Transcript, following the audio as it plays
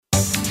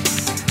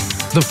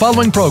The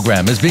following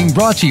program is being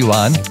brought to you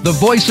on the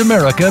Voice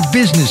America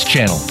Business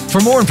Channel.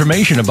 For more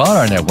information about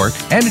our network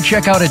and to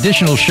check out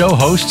additional show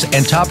hosts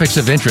and topics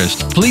of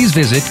interest, please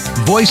visit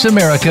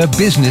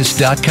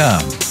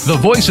voiceamericabusiness.com. The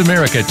Voice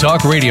America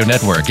Talk Radio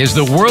Network is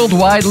the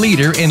worldwide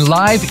leader in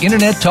live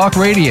Internet talk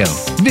radio.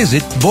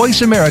 Visit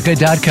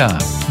voiceamerica.com.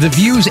 The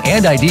views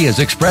and ideas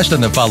expressed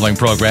on the following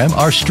program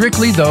are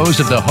strictly those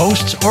of the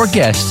hosts or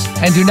guests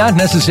and do not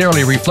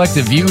necessarily reflect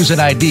the views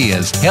and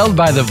ideas held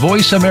by the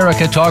Voice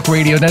America Talk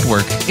Radio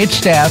Network, its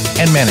staff,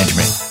 and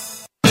management.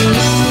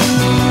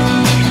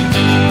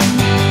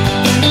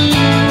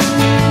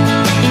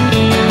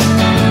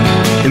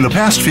 In the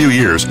past few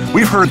years,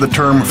 we've heard the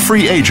term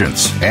free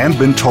agents and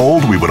been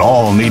told we would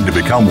all need to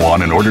become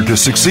one in order to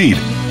succeed.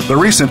 The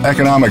recent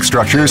economic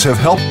structures have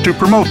helped to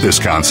promote this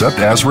concept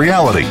as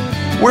reality.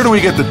 Where do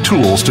we get the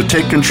tools to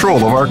take control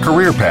of our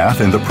career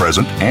path in the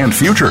present and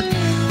future?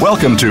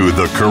 Welcome to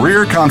The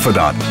Career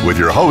Confidant with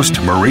your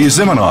host, Marie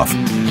Zimenoff.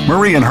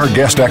 Marie and her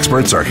guest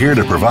experts are here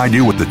to provide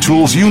you with the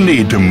tools you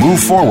need to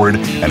move forward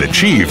and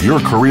achieve your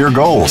career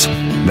goals.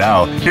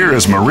 Now, here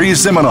is Marie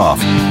Zimenoff.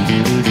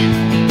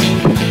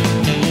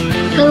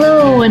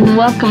 Hello and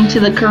welcome to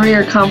the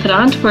Career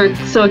Confidant. We're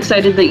so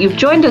excited that you've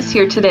joined us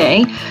here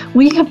today.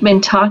 We have been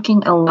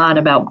talking a lot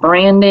about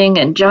branding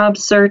and job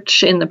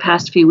search in the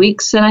past few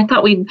weeks, and I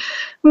thought we'd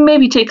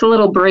maybe take a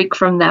little break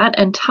from that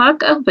and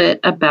talk a bit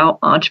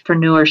about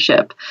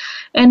entrepreneurship.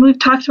 And we've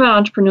talked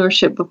about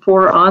entrepreneurship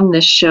before on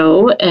this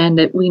show, and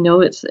we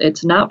know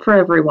it's not for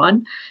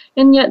everyone.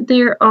 And yet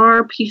there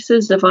are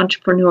pieces of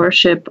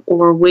entrepreneurship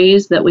or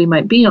ways that we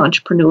might be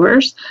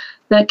entrepreneurs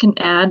that can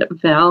add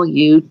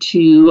value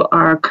to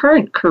our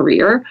current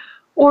career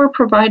or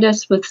provide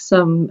us with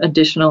some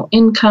additional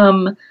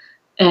income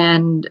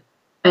and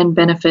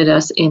benefit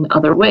us in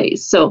other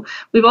ways. So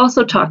we've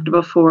also talked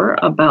before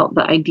about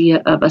the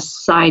idea of a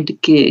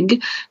side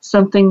gig,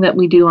 something that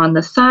we do on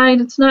the side.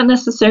 It's not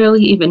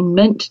necessarily even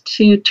meant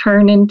to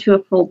turn into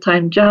a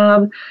full-time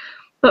job,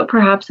 but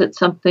perhaps it's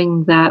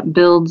something that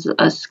builds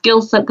a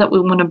skill set that we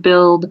want to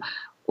build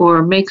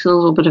or makes a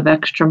little bit of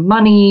extra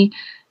money,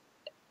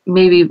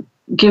 maybe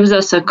gives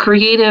us a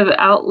creative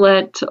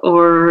outlet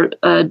or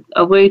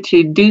a way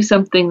to do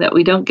something that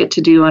we don't get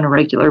to do on a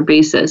regular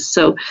basis.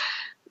 So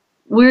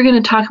we're going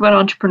to talk about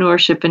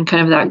entrepreneurship in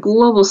kind of that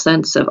global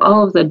sense of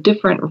all of the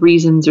different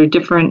reasons or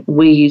different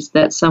ways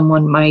that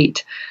someone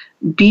might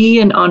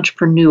be an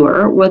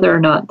entrepreneur, whether or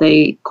not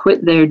they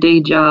quit their day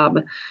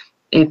job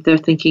if they're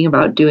thinking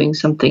about doing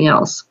something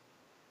else.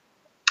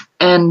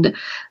 And,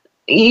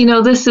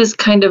 this is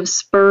kind of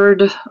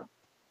spurred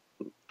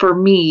for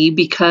me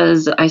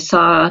because I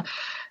saw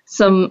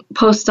some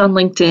posts on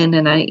LinkedIn,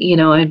 and I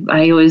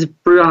always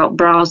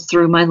browse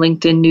through my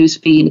LinkedIn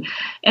newsfeed,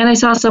 and I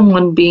saw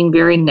someone being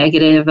very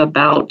negative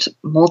about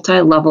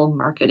multi-level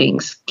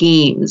marketing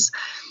schemes.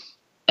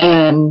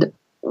 And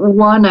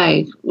one,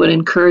 I would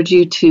encourage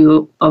you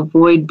to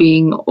avoid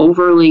being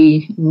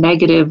overly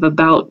negative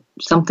about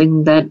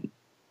something that,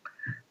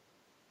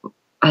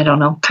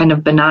 kind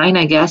of benign,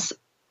 I guess,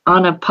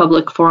 on a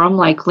public forum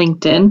like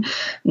LinkedIn.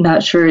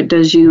 Not sure it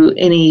does you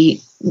any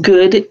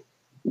good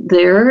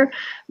there,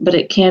 but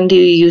it can do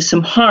you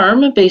some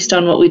harm based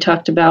on what we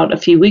talked about a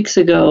few weeks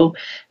ago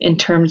in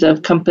terms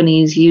of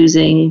companies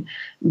using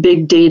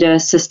big data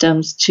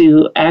systems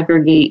to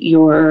aggregate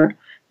your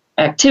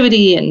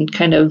activity and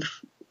kind of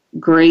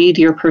grade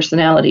your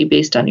personality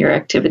based on your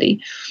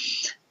activity.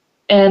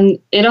 And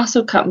it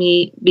also caught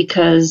me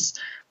because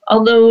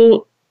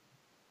although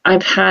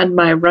I've had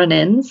my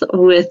run-ins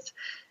with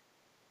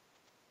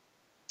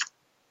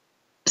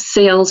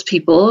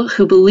salespeople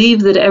who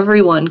believe that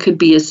everyone could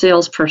be a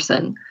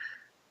salesperson.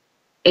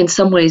 In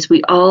some ways,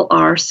 we all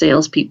are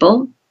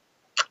salespeople.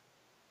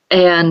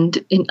 And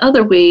in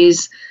other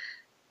ways,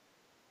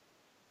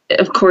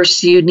 of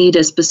course, you need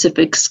a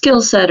specific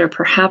skill set or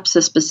perhaps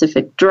a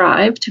specific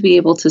drive to be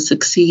able to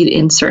succeed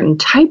in certain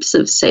types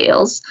of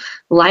sales,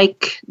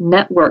 like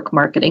network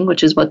marketing,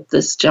 which is what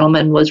this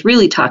gentleman was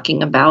really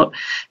talking about.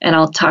 And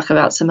I'll talk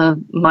about some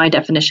of my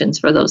definitions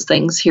for those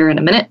things here in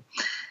a minute.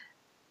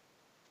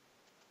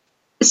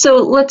 So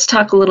let's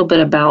talk a little bit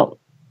about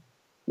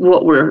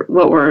what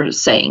we're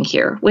saying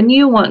here. When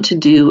you want to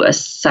do a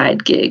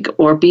side gig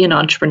or be an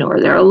entrepreneur,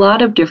 there are a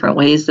lot of different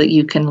ways that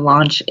you can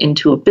launch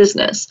into a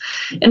business.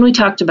 And we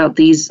talked about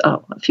these a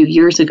few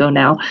years ago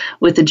now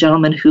with a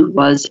gentleman who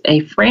was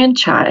a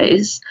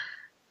franchise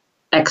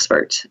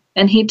expert.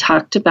 And he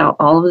talked about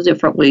all of the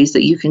different ways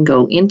that you can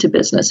go into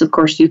business. Of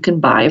course, you can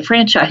buy a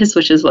franchise,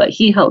 which is what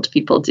he helped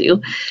people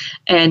do.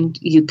 And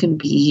you can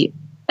be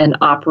an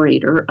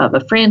operator of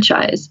a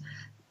franchise.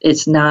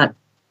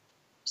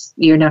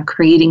 You're not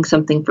creating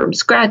something from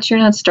scratch. You're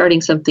not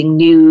starting something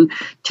new.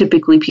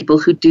 Typically, people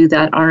who do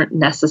that aren't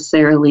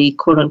necessarily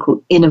quote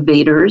unquote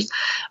innovators,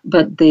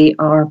 but they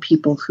are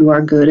people who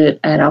are good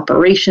at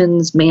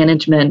operations,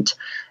 management,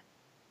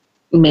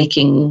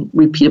 making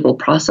repeatable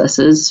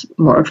processes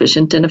more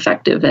efficient and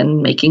effective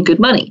and making good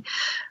money.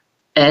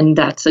 And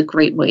that's a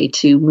great way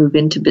to move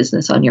into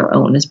business on your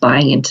own, is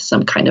buying into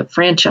some kind of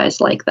franchise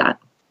like that.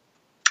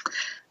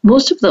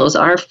 Most of those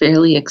are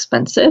fairly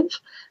expensive.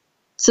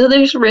 So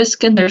there's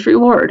risk and there's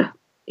reward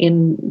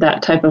in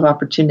that type of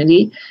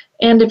opportunity.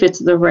 And if it's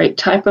the right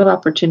type of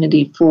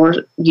opportunity for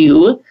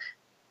you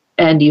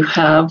and you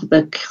have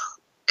the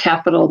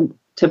capital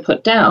to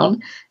put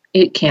down,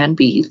 it can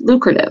be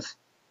lucrative.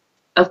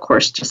 Of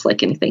course, just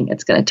like anything,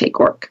 it's going to take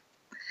work.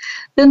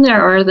 Then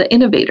there are the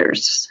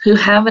innovators who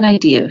have an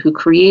idea, who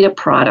create a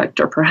product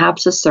or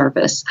perhaps a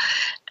service,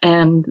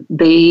 and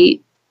they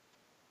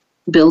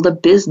build a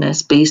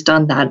business based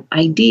on that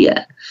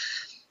idea.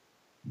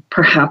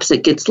 Perhaps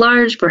it gets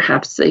large,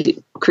 perhaps they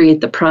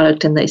create the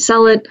product and they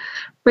sell it.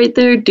 Right,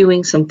 they're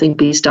doing something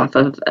based off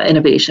of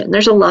innovation.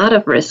 There's a lot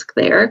of risk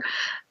there.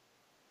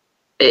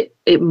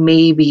 It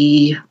may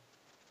be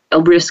a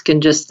risk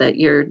in just that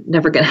you're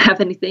never going to have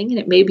anything, and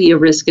it may be a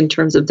risk in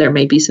terms of there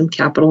may be some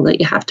capital that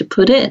you have to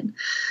put in.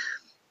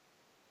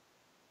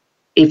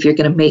 If you're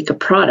going to make a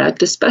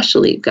product,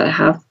 especially, you've got to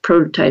have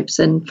prototypes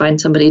and find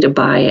somebody to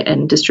buy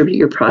and distribute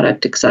your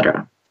product,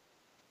 etc.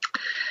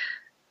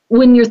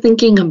 When you're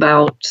thinking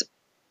about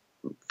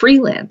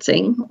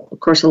freelancing, of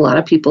course, a lot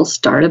of people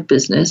start a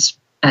business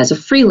as a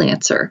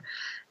freelancer,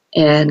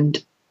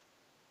 and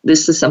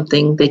this is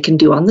something they can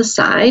do on the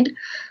side.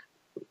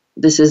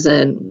 This is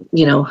a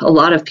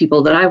lot of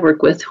people that I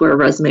work with who are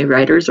resume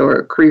writers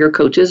or career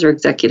coaches or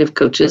executive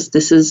coaches.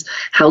 This is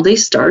how they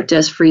start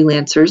as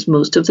freelancers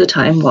most of the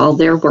time while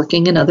they're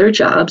working in other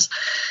jobs.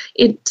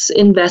 Its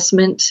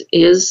investment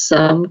is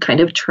some kind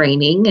of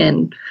training,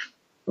 and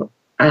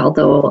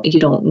although you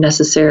don't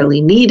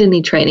necessarily need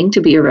any training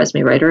to be a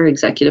resume writer,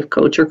 executive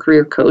coach, or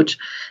career coach,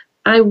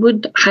 I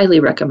would highly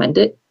recommend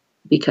it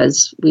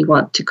because we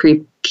want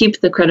to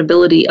keep the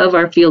credibility of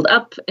our field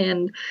up,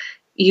 and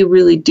you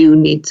really do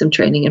need some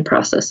training and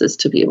processes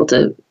to be able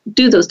to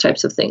do those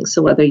types of things.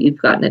 So whether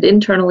you've gotten it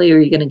internally or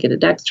you're going to get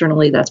it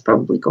externally, that's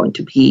probably going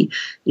to be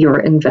your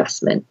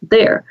investment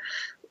there.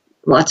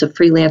 Lots of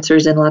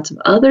freelancers in lots of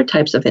other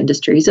types of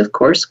industries, of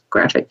course,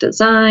 graphic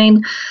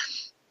design,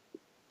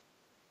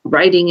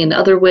 writing in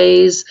other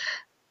ways.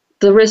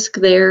 The risk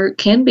there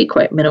can be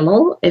quite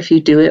minimal if you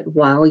do it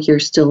while you're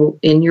still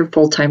in your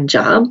full-time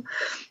job,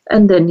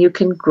 and then you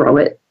can grow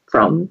it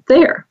from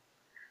there.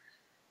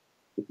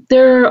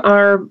 There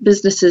are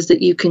businesses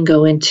that you can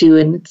go into,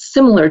 and it's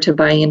similar to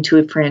buying into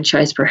a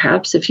franchise,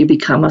 perhaps, if you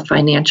become a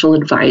financial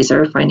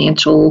advisor,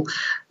 financial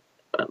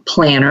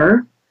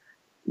planner.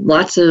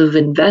 Lots of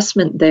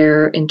investment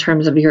there in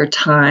terms of your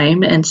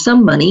time and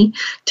some money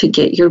to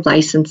get your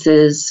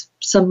licenses,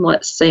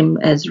 somewhat same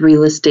as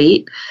real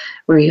estate,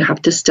 where you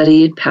have to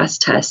study and pass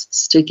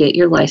tests to get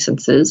your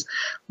licenses.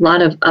 A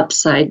lot of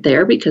upside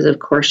there because, of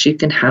course, you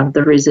can have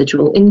the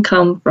residual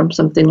income from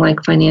something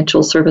like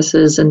financial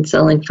services and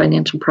selling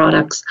financial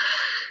products.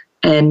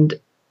 And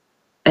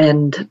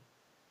it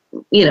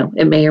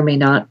may or may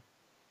not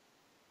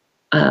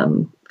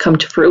come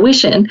to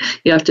fruition.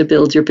 You have to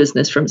build your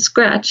business from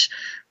scratch,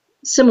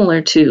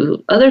 similar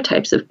to other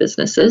types of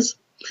businesses.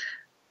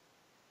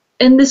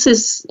 And this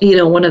is,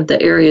 one of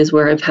the areas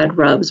where I've had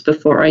rubs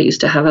before. I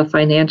used to have a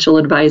financial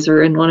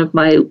advisor in one of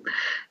my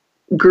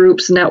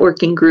groups,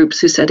 networking groups,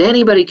 who said,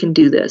 anybody can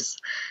do this.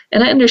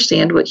 And I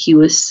understand what he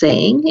was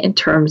saying in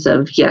terms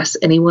of, yes,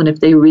 anyone,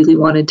 if they really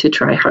wanted to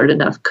try hard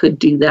enough, could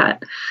do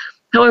that.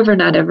 However,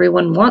 not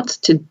everyone wants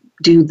to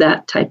do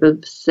that type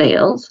of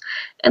sales,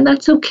 and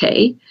that's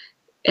okay.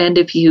 And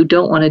if you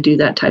don't want to do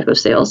that type of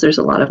sales, there's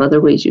a lot of other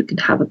ways you can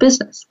have a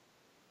business.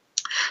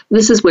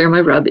 This is where my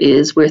rub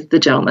is with the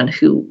gentleman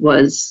who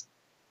was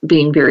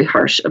being very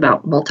harsh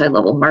about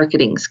multi-level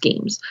marketing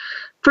schemes.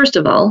 First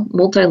of all,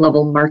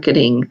 multi-level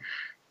marketing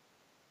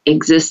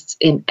exists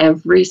in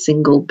every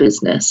single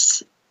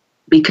business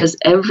because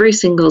every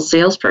single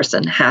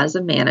salesperson has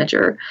a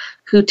manager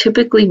who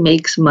typically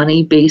makes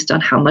money based on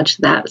how much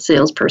that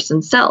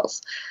salesperson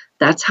sells.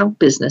 That's how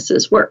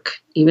businesses work.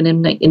 Even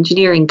in an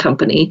engineering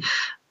company,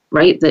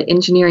 right? The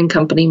engineering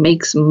company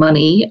makes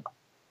money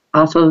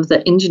off of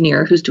the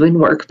engineer who's doing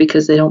work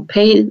because they don't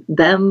pay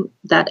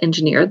that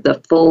engineer, the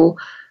full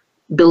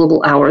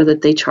billable hour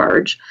that they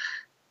charge.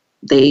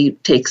 They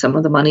take some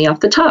of the money off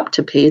the top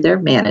to pay their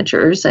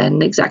managers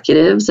and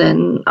executives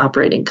and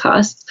operating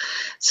costs.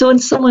 So when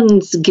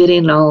someone's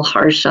getting all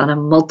harsh on a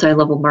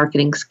multi-level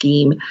marketing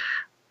scheme,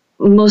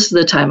 most of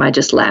the time I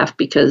just laugh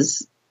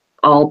because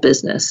all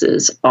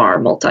businesses are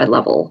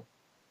multi-level.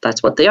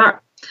 That's what they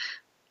are.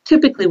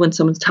 Typically, when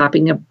someone's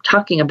talking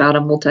about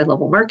a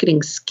multi-level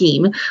marketing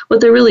scheme, what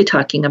they're really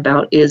talking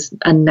about is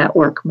a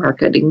network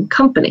marketing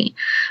company,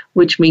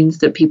 which means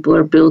that people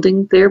are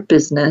building their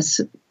business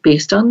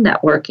based on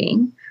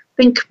networking.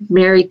 Think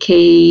Mary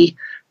Kay,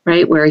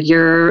 right, where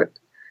you're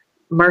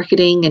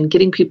marketing and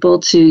getting people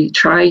to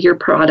try your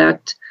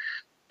product,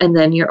 and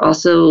then you're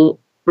also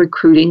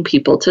recruiting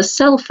people to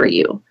sell for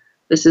you.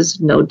 This is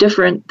no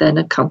different than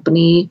a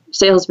company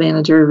sales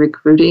manager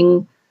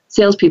recruiting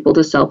salespeople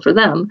to sell for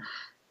them.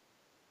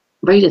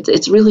 Right,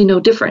 it's really no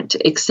different,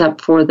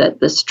 except for that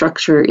the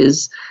structure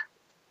is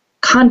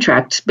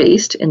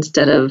contract-based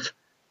instead of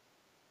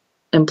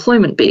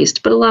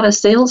employment-based. But a lot of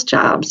sales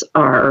jobs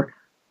are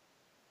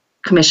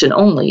commission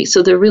only.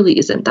 So there really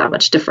isn't that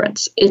much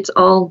difference. It's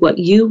all what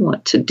you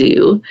want to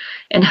do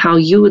and how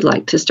you would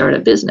like to start a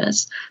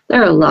business.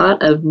 There are a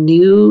lot of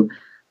new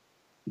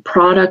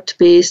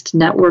product-based,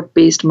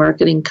 network-based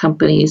marketing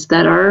companies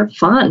that are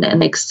fun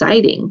and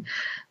exciting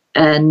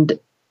and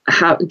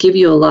give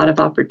you a lot of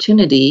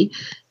opportunity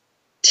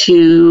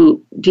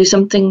to do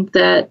something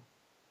that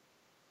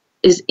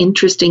is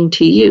interesting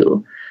to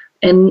you.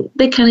 And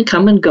they kind of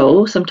come and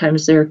go.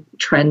 Sometimes they're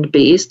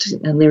trend-based,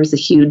 and there's a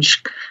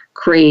huge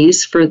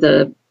craze for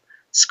the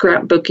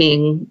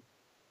scrapbooking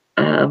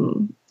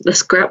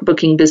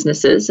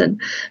businesses,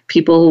 and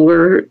people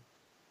were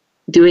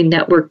doing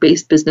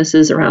network-based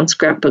businesses around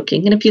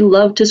scrapbooking. And if you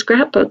love to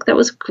scrapbook, that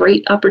was a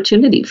great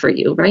opportunity for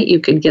you, right? You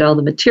could get all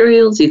the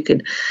materials, you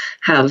could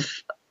have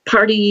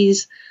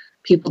parties.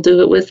 People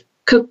do it with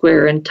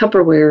cookware and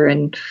Tupperware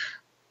and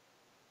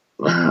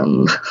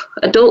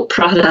adult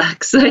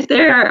products.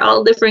 There are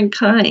all different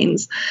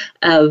kinds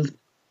of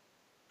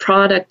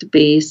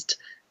product-based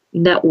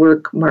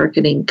network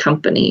marketing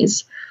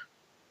companies.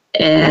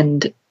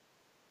 And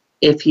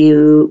if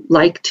you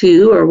like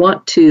to or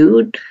want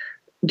to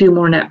do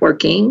more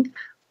networking,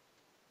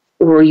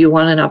 or you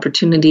want an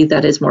opportunity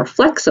that is more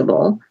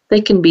flexible, they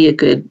can be a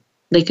good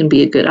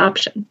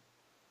option.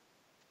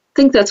 I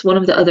think that's one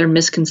of the other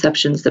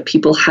misconceptions that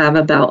people have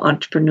about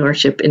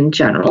entrepreneurship in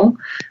general.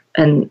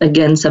 And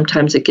again,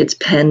 sometimes it gets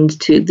penned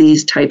to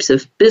these types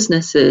of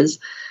businesses,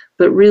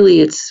 but really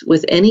it's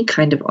with any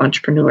kind of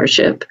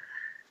entrepreneurship,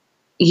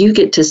 you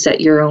get to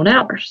set your own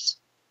hours.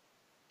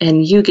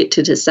 And you get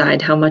to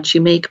decide how much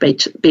you make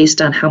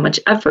based on how much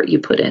effort you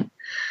put in.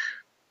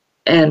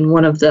 And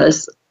one of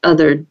the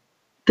other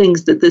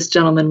things that this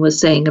gentleman was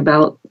saying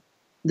about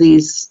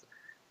these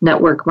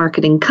network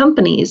marketing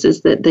companies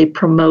is that they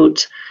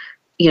promote,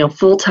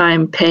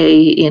 full-time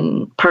pay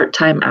in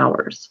part-time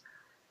hours.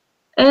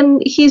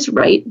 And he's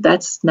right.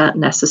 That's not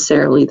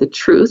necessarily the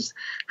truth.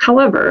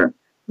 However,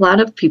 a lot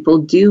of people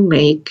do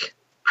make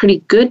pretty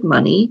good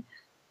money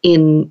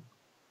in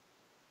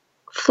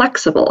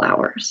flexible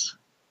hours.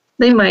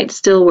 They might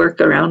still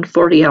work around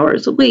 40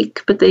 hours a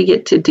week, but they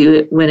get to do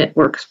it when it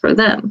works for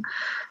them.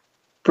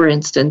 For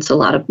instance, a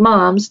lot of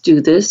moms do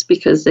this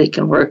because they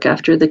can work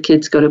after the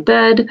kids go to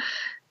bed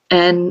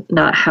and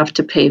not have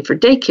to pay for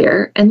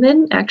daycare. And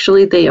then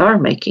actually they are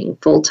making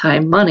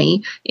full-time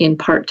money in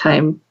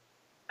part-time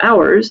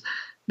hours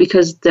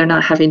because they're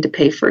not having to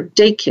pay for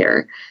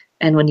daycare.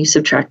 And when you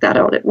subtract that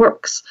out, it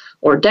works.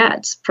 Or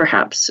dads,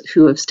 perhaps,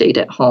 who have stayed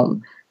at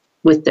home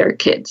with their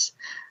kids.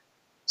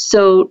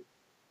 So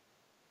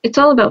it's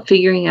all about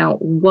figuring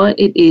out what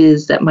it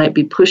is that might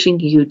be pushing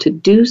you to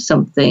do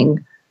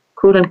something,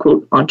 quote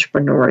unquote,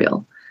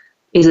 entrepreneurial.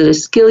 Is it a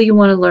skill you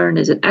want to learn?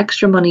 Is it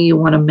extra money you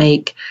want to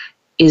make?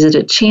 Is it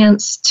a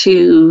chance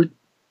to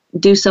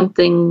do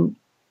something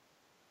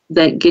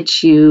that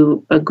gets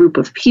you a group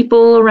of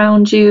people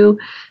around you?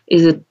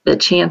 Is it a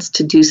chance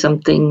to do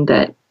something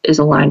that is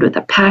aligned with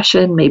a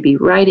passion, maybe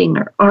writing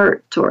or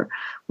art or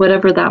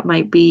whatever that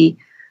might be?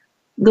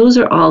 Those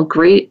are all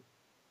great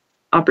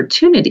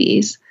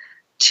opportunities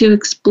to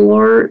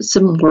explore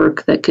some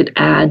work that could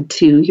add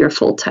to your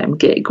full-time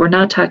gig. We're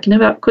not talking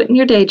about quitting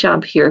your day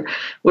job here.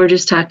 We're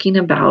just talking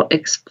about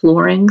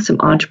exploring some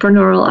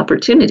entrepreneurial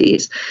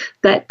opportunities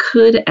that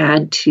could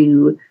add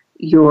to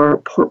your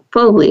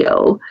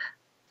portfolio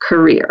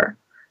career.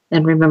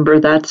 And remember,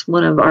 that's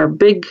one of our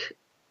big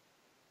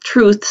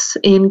truths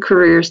in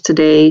careers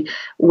today,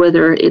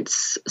 whether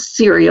it's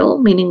serial,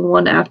 meaning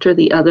one after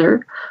the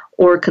other,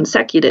 or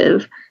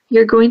consecutive.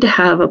 You're going to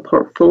have a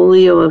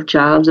portfolio of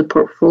jobs, a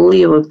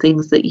portfolio of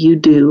things that you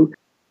do,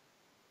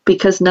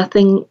 because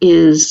nothing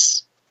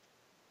is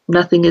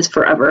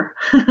forever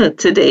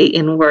today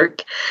in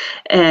work.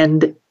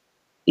 And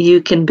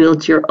you can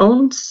build your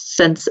own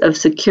sense of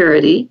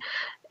security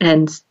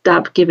and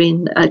stop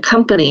giving a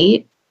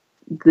company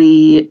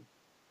the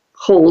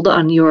hold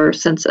on your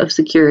sense of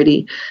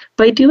security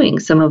by doing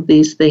some of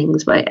these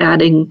things, by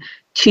adding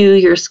to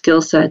your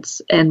skill sets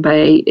and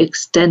by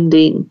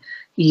extending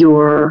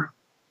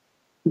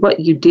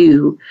what you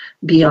do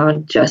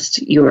beyond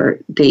just your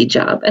day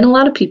job. And a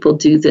lot of people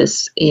do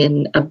this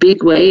in a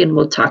big way, and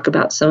we'll talk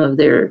about some of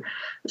their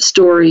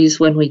stories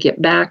when we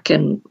get back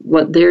and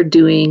what they're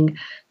doing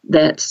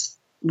that's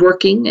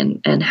working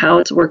and how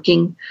it's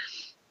working.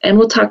 And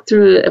we'll talk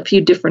through a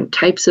few different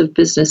types of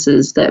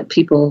businesses that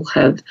people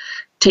have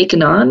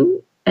taken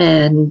on,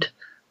 and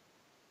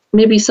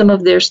maybe some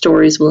of their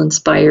stories will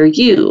inspire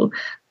you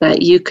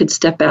that you could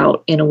step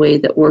out in a way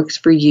that works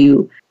for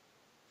you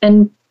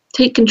and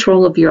take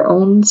control of your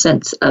own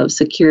sense of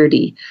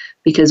security,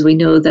 because we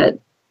know that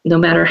no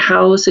matter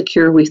how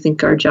secure we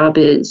think our job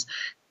is,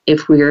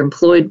 if we are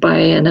employed by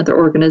another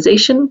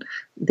organization,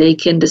 they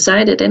can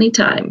decide at any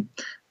time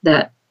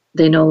that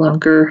they no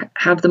longer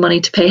have the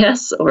money to pay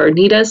us or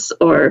need us,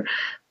 or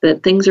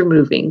that things are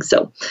moving.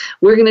 So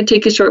we're going to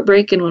take a short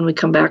break, and when we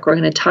come back, we're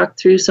going to talk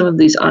through some of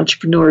these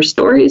entrepreneur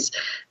stories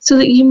so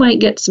that you might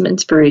get some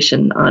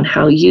inspiration on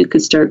how you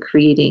could start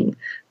creating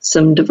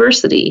some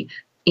diversity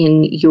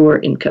in your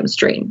income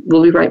stream.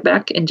 We'll be right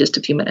back in just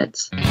a few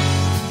minutes.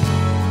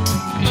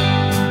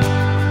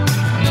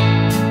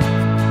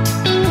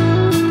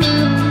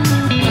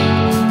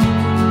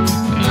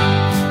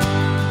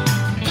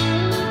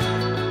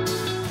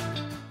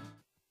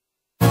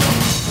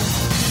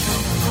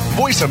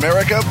 Voice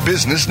America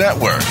Business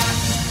Network,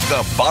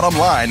 the bottom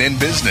line in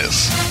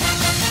business.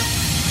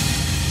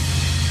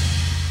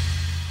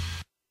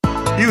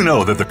 You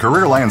know that the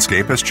career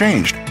landscape has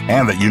changed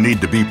and that you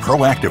need to be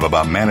proactive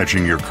about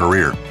managing your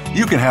career.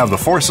 You can have the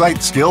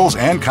foresight, skills,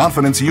 and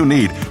confidence you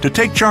need to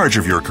take charge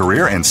of your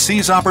career and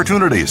seize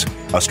opportunities.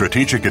 A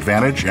strategic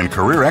advantage and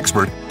career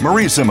expert,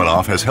 Marie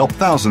Zimenoff has helped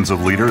thousands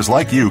of leaders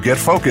like you get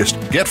focused,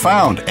 get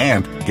found,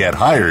 and get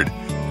hired.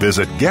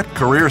 Visit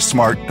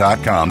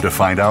getcareersmart.com to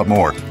find out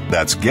more.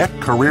 That's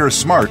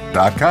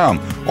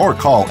getcareersmart.com or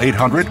call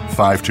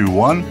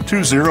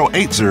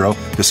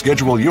 800-521-2080 to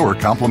schedule your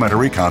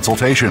complimentary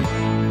consultation.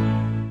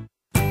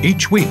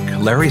 Each week,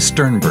 Larry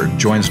Sternberg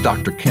joins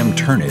Dr. Kim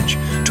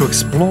Turnage to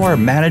explore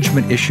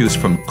management issues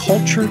from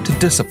culture to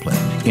discipline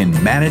in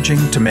Managing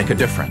to Make a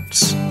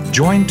Difference.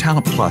 Join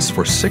Talent Plus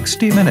for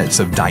 60 minutes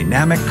of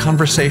dynamic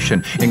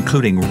conversation,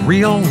 including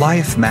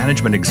real-life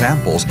management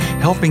examples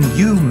helping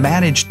you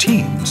manage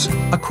teams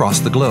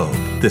across the globe.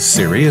 This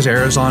series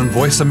airs on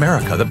Voice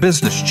America, the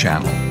business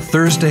channel,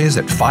 Thursdays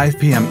at 5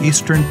 p.m.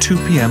 Eastern, 2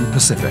 p.m.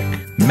 Pacific.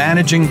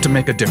 Managing to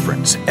Make a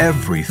Difference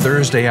every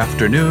Thursday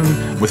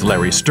afternoon with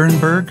Larry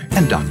Sternberg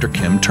and Dr.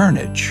 Kim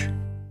Turnage.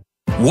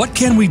 What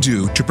can we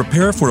do to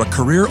prepare for a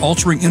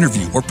career-altering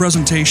interview or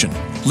presentation,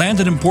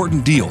 land an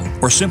important deal,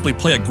 or simply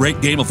play a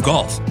great game of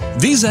golf?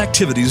 These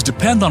activities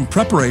depend on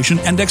preparation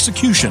and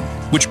execution,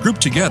 which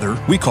grouped together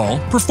we call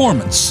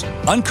performance.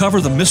 Uncover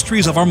the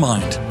mysteries of our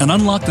mind and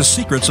unlock the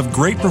secrets of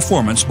great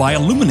performance by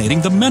illuminating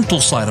the mental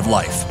side of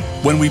life.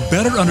 When we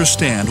better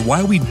understand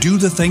why we do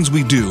the things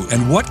we do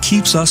and what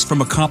keeps us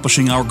from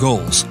accomplishing our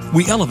goals,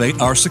 we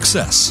elevate our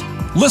success.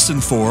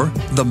 Listen for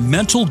The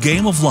Mental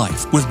Game of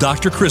Life with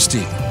Dr.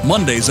 Christie,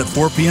 Mondays at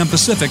 4 p.m.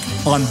 Pacific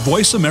on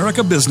Voice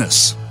America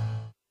Business.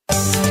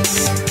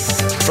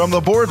 From the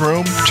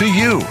boardroom to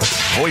you,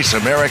 Voice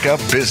America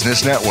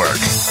Business Network.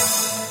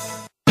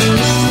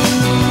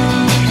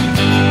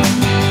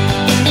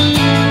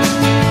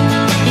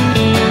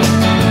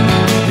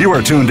 You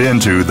are tuned in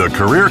to The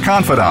Career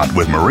Confidante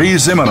with Marie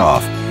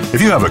Zimenoff.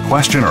 If you have a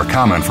question or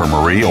comment for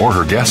Marie or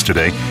her guest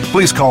today,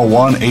 please call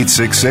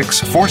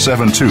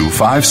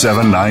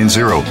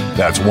 1-866-472-5790.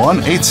 That's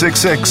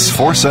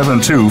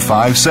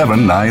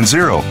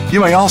 1-866-472-5790.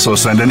 You may also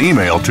send an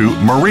email to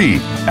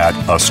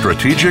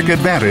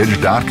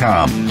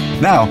marie@astrategicadvantage.com.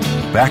 Now,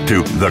 back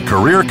to The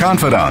Career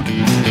Confidante.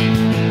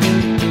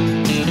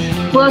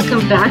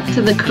 Welcome back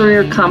to the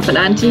Career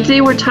Confidante. And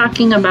today we're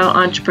talking about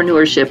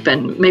entrepreneurship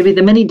and maybe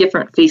the many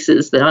different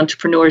faces that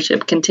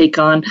entrepreneurship can take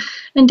on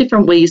and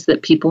different ways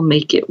that people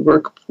make it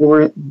work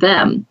for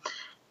them.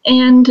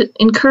 And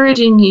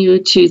encouraging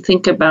you to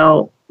think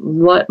about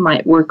what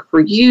might work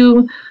for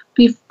you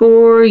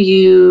before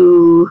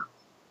you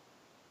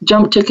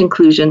jump to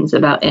conclusions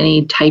about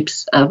any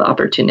types of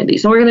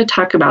opportunities. And we're going to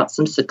talk about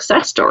some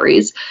success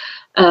stories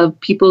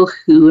of people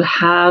who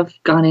have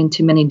gone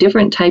into many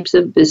different types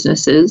of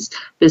businesses,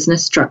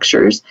 business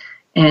structures,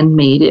 and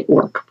made it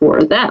work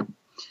for them.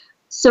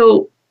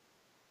 So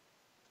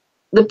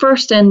the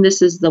first, and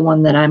this is the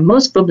one that I'm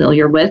most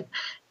familiar with,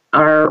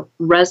 are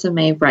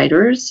resume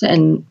writers.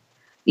 And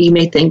you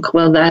may think,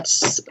 well,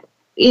 that's,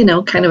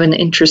 kind of an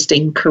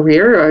interesting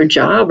career or a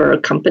job or a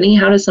company.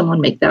 How does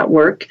someone make that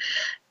work?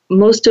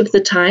 Most of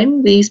the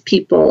time, these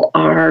people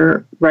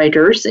are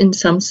writers in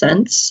some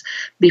sense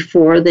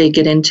before they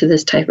get into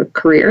this type of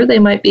career. They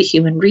might be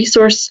human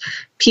resource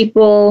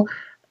people,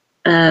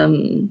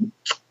 but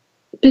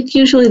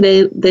usually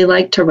they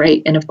like to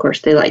write, and of course,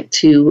 they like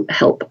to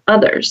help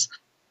others.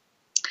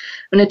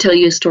 I'm going to tell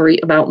you a story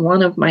about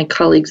one of my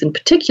colleagues in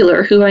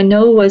particular who I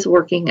know was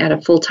working at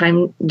a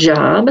full-time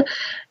job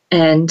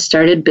and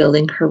started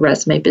building her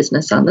resume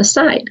business on the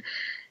side.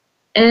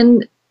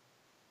 And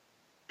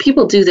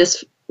people do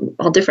this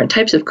all different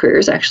types of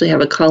careers. I actually have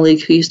a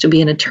colleague who used to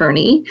be an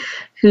attorney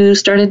who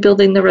started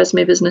building the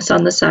resume business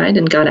on the side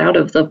and got out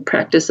of the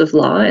practice of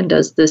law and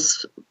does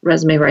this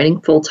resume writing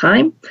full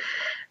time.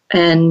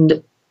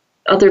 And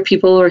other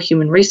people are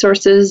human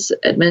resources,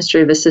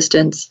 administrative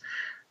assistants,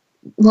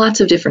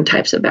 lots of different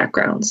types of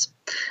backgrounds,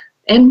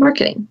 and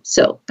marketing.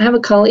 So I have a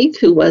colleague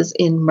who was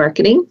in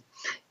marketing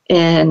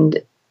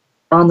and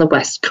on the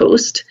West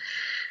Coast,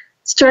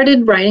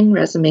 started writing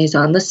resumes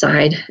on the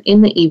side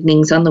in the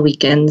evenings, on the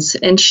weekends,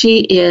 and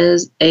she's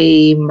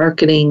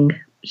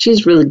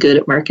really good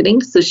at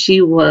marketing, so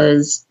she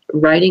was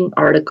writing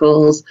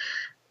articles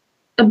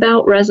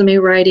about resume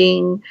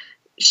writing,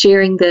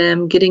 sharing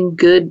them, getting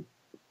good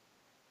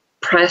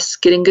press,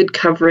 getting good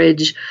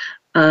coverage,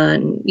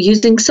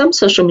 using some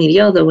social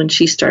media, although when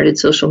she started,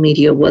 social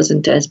media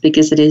wasn't as big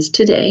as it is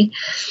today,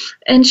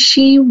 and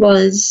she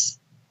was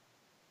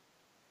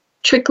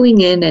trickling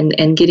in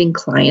and getting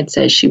clients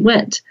as she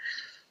went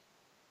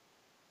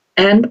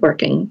and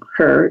working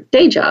her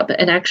day job.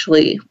 And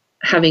actually,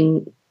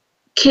 having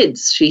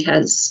kids. She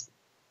has,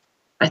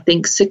 I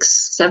think, 6,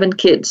 7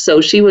 kids.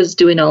 So she was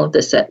doing all of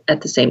this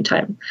at the same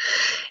time.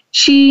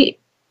 She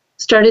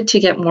started to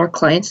get more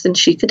clients than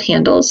she could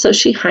handle. So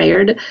she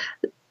hired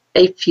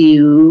a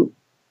few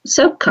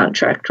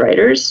subcontract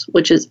writers,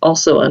 which is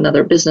also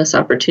another business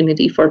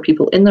opportunity for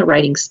people in the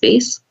writing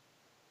space.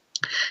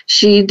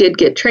 She did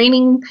get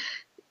training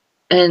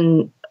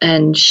and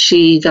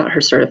she got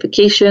her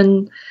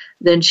certification.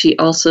 Then she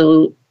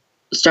also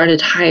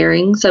started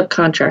hiring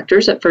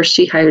subcontractors. At first,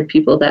 she hired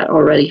people that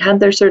already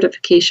had their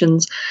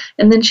certifications,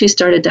 and then she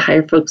started to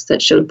hire folks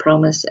that showed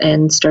promise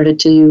and started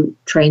to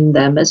train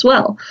them as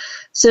well.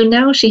 So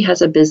now she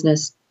has a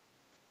business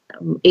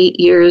 9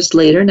 years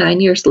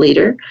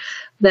later,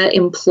 that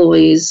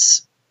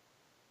employs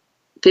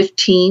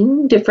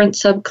 15 different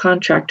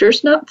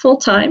subcontractors, not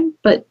full-time,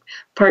 but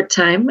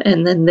part-time,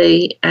 and then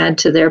they add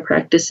to their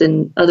practice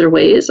in other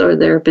ways or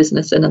their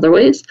business in other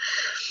ways.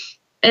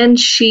 And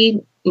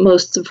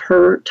most of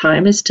her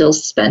time is still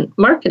spent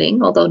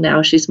marketing, although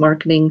now she's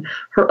marketing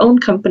her own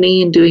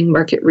company and doing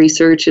market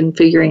research and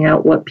figuring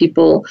out what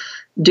people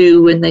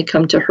do when they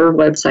come to her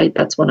website.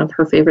 That's one of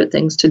her favorite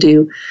things to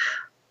do.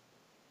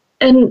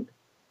 And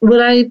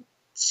what I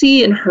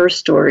see in her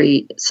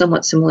story,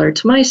 somewhat similar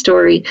to my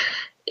story,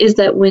 is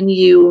that when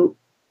you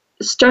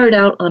start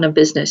out on a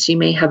business, you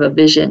may have a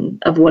vision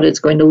of what it's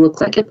going to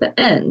look like at the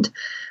end.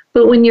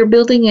 But when you're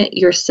building it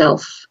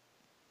yourself,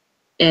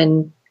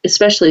 and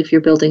especially if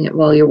you're building it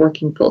while you're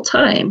working full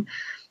time,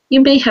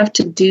 you may have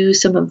to do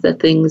some of the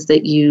things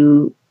that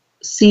you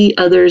see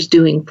others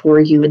doing for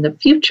you in the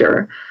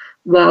future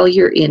while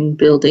you're in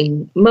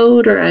building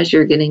mode or as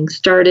you're getting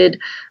started.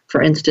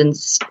 For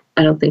instance,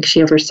 I don't think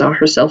she ever saw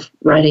herself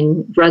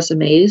writing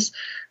resumes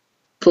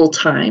full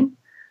time.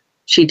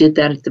 She did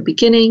that at the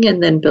beginning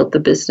and then built the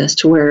business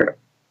to where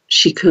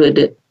she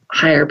could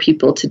hire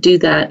people to do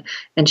that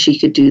and she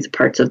could do the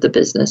parts of the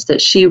business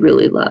that she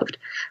really loved.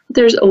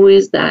 There's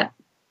always that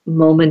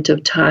moment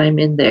of time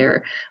in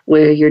there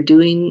where you're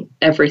doing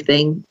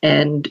everything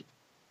and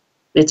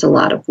it's a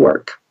lot of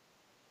work.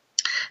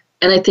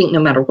 And I think no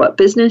matter what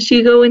business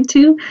you go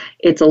into,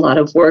 it's a lot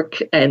of work.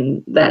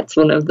 And that's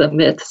one of the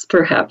myths,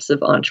 perhaps, of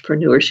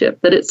entrepreneurship,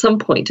 that at some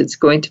point it's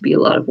going to be a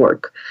lot of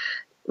work.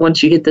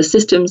 Once you get the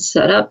systems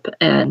set up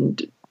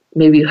and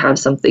maybe you have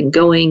something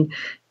going,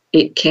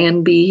 it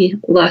can be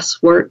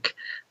less work.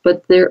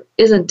 But there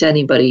isn't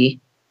anybody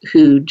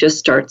who just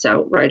starts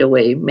out right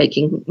away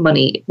making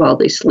money while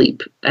they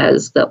sleep,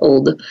 as the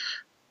old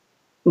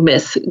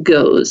myth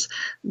goes.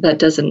 That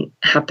doesn't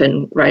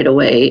happen right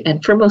away.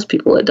 And for most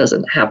people, it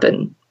doesn't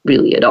happen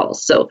really at all.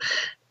 So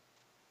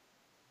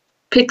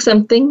pick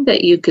something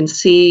that you can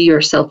see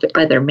yourself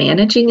either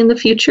managing in the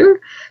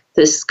future.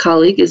 This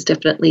colleague is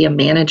definitely a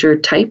manager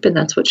type, and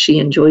that's what she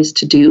enjoys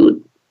to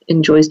do,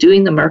 enjoys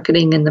doing the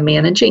marketing and the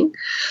managing.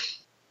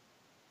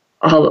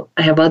 I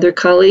have other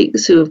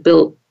colleagues who have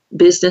built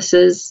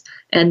businesses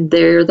and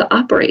they're the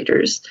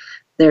operators.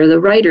 They're the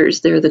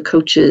writers, they're the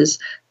coaches.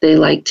 They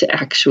like to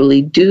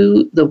actually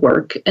do the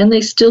work, and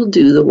they still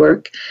do the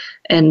work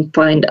and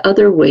find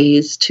other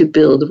ways to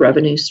build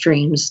revenue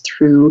streams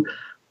through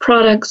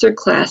products or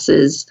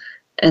classes,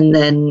 and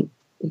then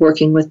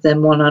working with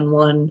them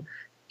one-on-one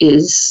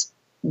is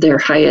their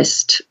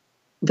highest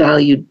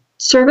valued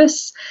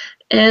service,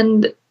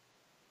 and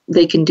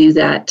they can do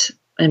that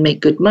and make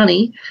good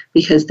money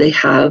because they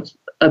have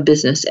a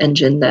business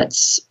engine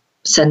that's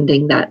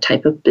sending that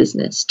type of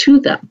business to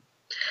them.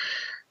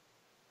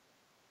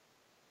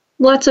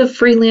 Lots of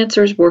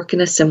freelancers work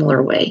in a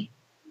similar way.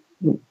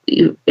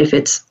 If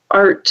it's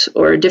art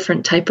or a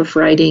different type of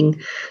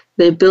writing,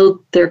 they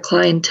build their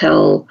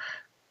clientele,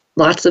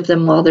 lots of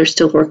them while they're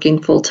still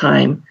working full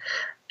time,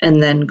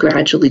 and then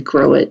gradually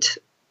grow it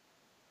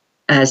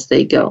as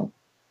they go.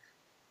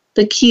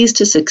 The keys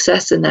to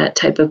success in that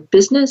type of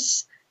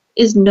business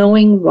is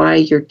knowing why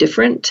you're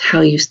different,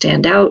 how you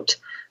stand out,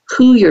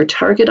 who your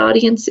target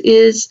audience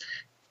is,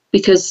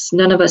 because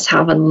none of us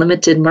have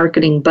unlimited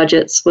marketing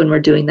budgets when we're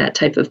doing that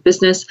type of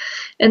business.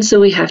 And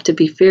so we have to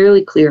be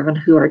fairly clear on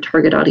who our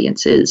target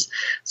audience is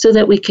so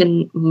that we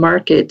can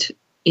market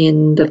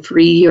in the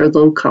free or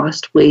low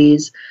cost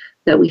ways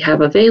that we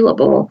have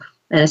available,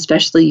 and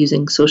especially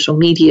using social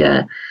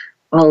media.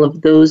 All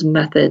of those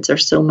methods are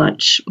so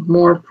much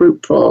more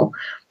fruitful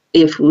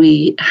if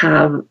we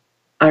have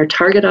our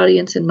target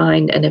audience in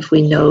mind, and if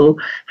we know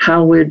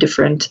how we're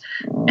different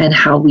and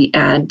how we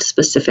add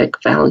specific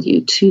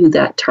value to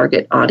that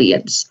target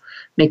audience.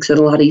 Makes it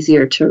a lot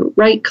easier to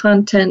write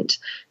content,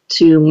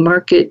 to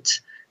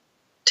market,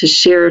 to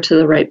share to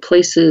the right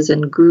places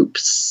and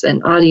groups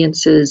and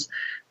audiences,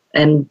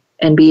 and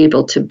be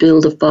able to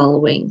build a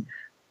following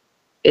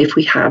if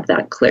we have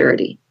that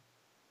clarity.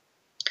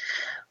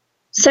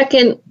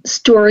 Second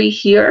story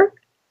here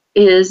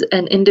is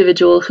an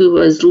individual who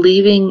was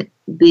leaving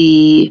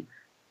the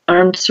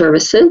armed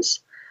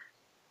services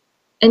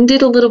and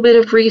did a little bit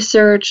of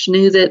research,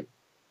 knew that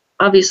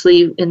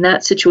obviously in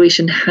that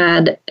situation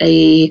had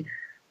a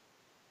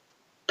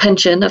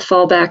pension, a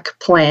fallback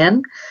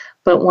plan,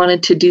 but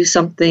wanted to do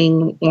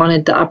something,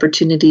 wanted the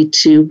opportunity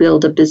to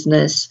build a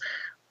business,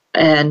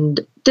 and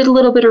did a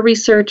little bit of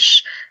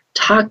research,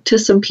 talked to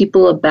some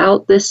people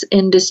about this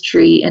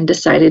industry, and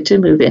decided to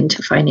move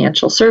into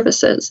financial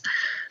services.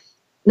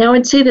 Now,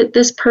 I'd say that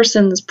this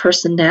person's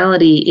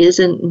personality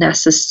isn't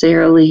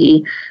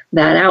necessarily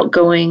that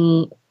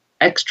outgoing,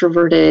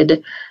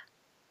 extroverted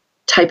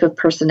type of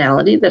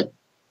personality that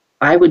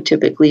I would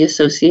typically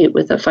associate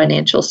with a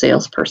financial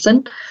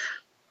salesperson,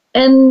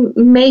 and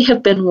may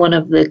have been one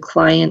of the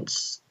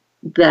clients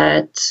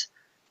that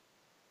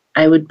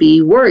I would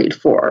be worried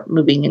for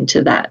moving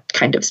into that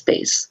kind of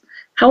space.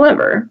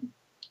 However,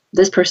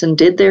 this person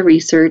did their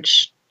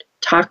research,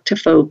 talked to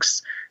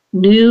folks,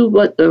 knew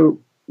what the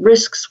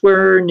risks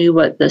were, knew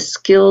what the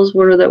skills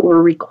were that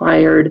were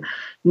required,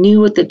 knew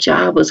what the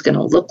job was going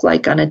to look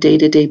like on a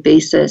day-to-day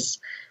basis,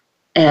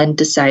 and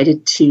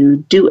decided to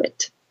do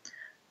it.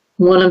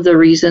 One of the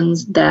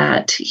reasons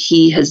that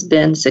he has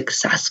been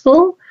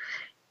successful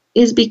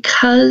is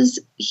because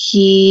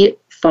he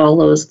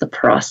follows the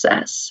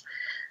process.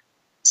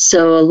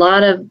 So a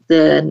lot of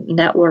the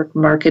network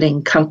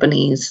marketing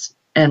companies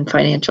and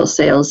financial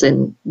sales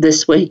in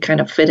this way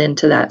kind of fit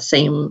into that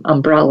same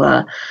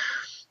umbrella.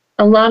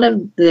 A lot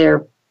of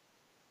their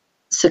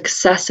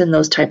success in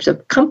those types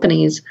of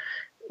companies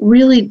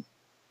really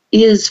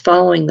is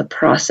following the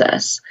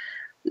process.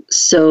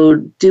 So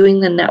doing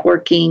the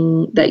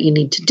networking that you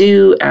need to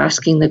do,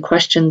 asking the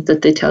questions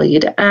that they tell you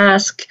to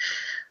ask,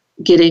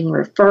 getting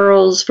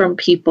referrals from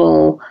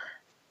people,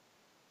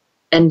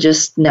 and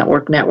just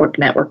network,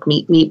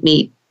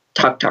 meet,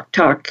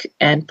 talk,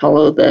 and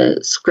follow the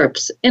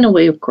scripts in a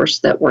way, of course,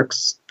 that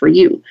works for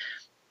you.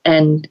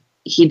 And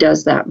he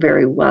does that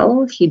very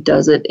well. He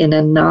does it in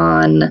a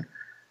non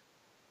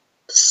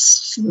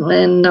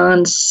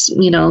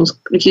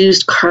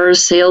used car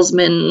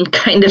salesman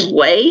kind of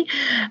way.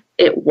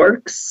 It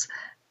works.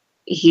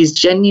 He's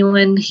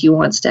genuine. He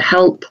wants to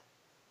help.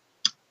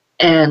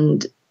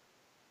 And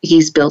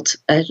he's built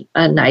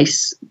a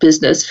nice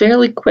business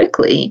fairly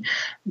quickly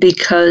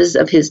because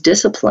of his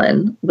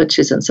discipline, which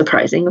isn't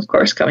surprising, of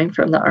course, coming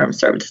from the armed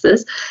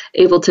services,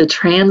 able to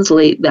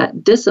translate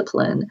that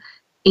discipline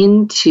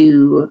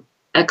into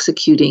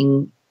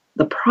executing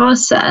the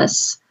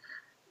process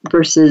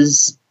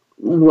versus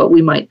what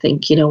we might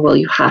think, well,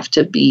 you have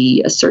to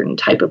be a certain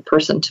type of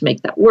person to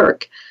make that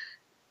work.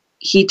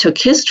 He took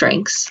his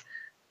strengths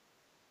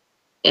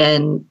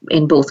and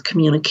in both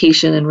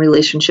communication and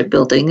relationship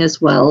building,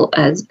 as well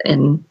as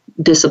in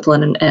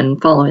discipline and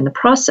following the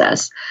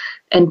process,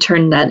 and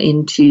turned that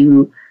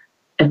into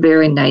a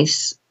very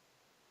nice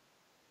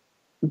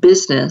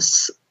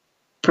business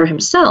for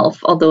himself,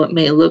 although it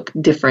may look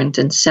different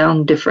and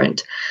sound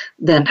different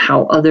than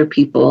how other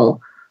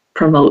people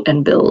promote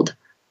and build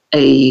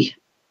a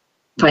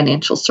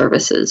financial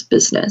services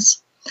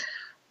business.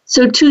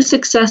 So 2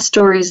 success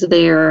stories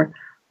there.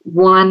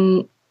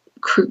 One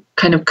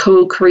kind of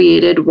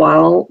co-created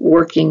while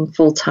working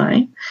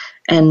full-time,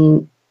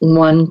 and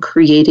one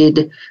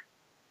created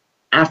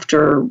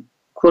after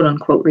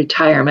quote-unquote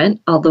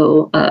retirement,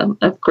 although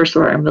of course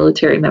our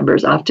military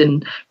members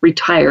often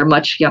retire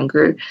much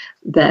younger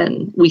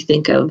than we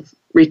think of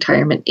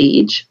retirement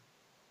age.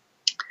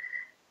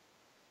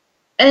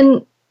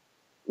 And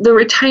the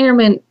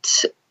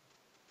retirement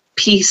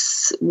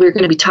piece we're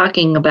going to be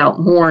talking about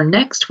more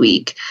next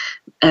week.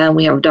 And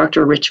we have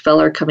Dr. Rich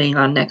Feller coming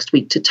on next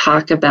week to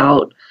talk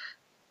about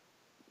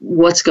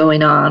what's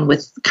going on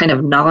with kind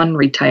of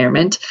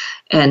non-retirement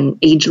and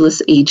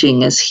ageless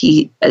aging, as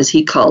he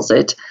calls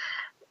it.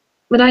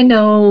 But I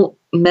know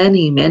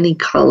many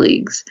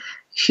colleagues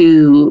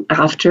who,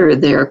 after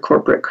their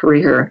corporate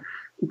career,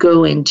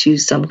 go into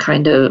some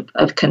kind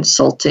of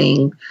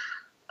consulting,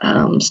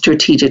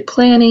 strategic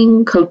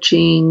planning,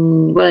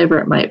 coaching, whatever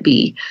it might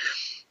be.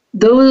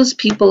 Those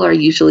people are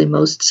usually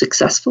most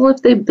successful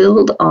if they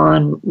build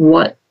on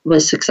what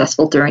was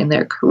successful during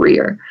their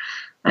career.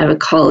 I have a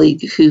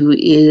colleague who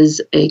is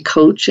a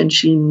coach, and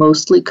she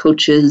mostly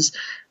coaches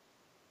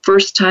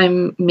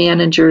first-time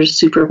managers,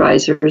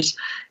 supervisors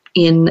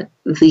in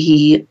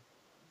the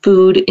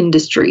food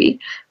industry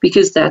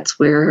because that's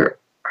where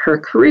her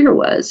career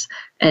was.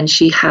 And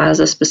she has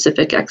a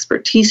specific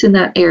expertise in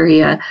that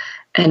area,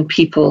 and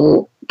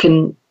people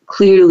can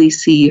clearly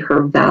see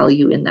her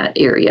value in that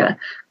area.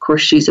 Of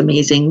course, she's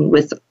amazing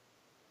with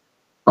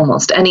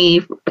almost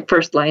any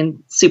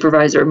first-line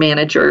supervisor,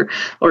 manager,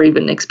 or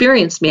even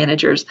experienced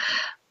managers.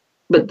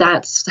 But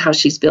that's how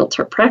she's built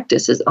her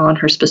practice, is on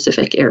her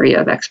specific area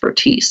of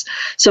expertise.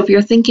 So if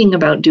you're thinking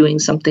about doing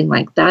something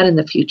like that in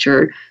the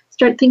future,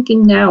 start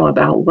thinking now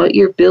about what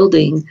you're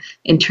building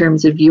in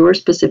terms of your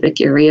specific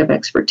area of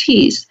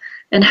expertise,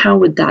 and how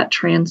would that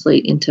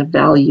translate into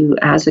value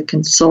as a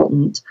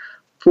consultant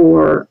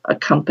for a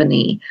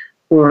company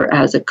or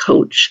as a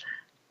coach.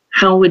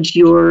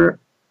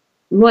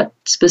 What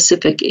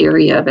specific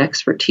area of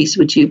expertise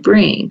would you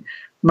bring?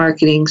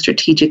 Marketing,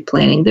 strategic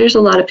planning. There's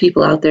a lot of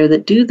people out there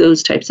that do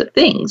those types of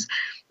things,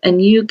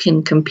 and you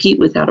can compete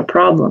without a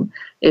problem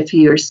if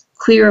you're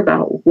clear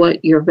about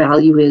what your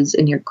value is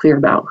and you're clear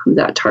about who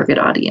that target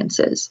audience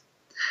is.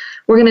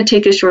 We're going to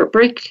take a short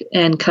break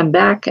and come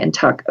back and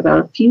talk about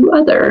a few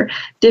other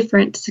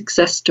different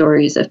success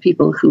stories of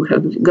people who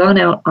have gone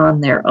out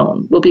on their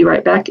own. We'll be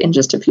right back in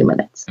just a few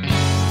minutes.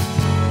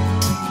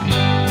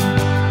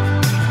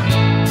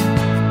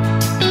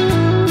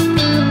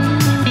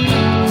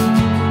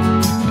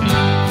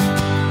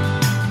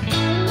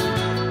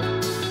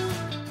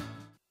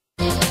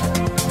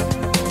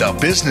 The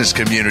business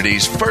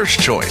community's first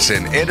choice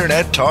in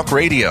Internet Talk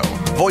Radio,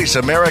 Voice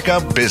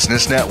America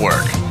Business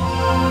Network.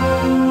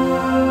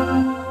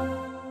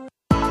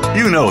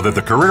 You know that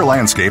the career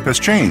landscape has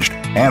changed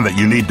and that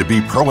you need to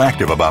be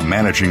proactive about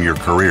managing your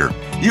career.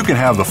 You can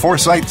have the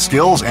foresight,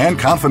 skills, and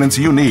confidence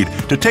you need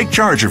to take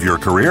charge of your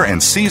career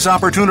and seize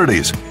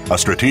opportunities. A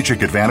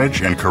strategic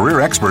advantage and career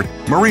expert,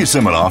 Marie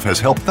Zimenoff has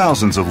helped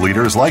thousands of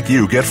leaders like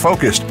you get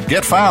focused,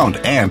 get found,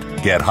 and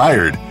get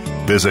hired.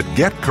 Visit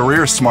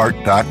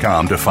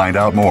getcareersmart.com to find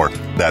out more.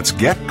 That's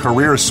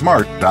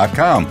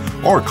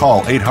getcareersmart.com or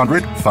call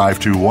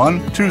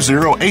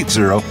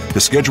 800-521-2080 to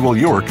schedule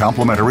your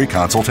complimentary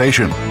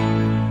consultation.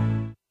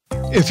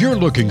 If you're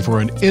looking for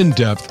an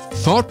in-depth,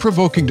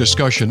 thought-provoking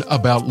discussion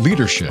about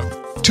leadership,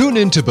 tune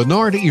in to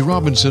Bernard E.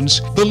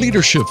 Robinson's The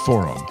Leadership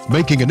Forum,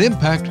 Making an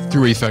Impact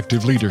Through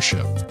Effective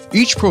Leadership.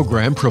 Each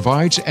program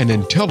provides an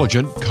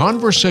intelligent,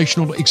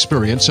 conversational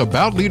experience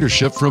about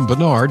leadership from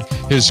Bernard,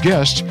 his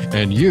guests,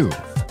 and you.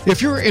 If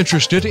you're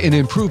interested in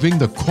improving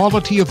the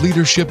quality of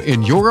leadership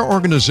in your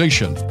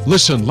organization,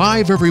 listen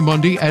live every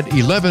Monday at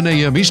 11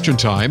 a.m. Eastern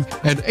Time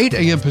and 8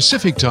 a.m.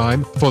 Pacific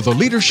Time for the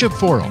Leadership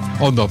Forum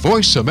on the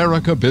Voice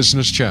America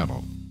Business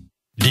Channel.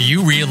 Do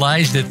you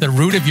realize that the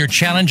root of your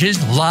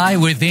challenges lie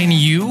within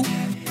you?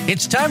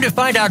 It's time to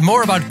find out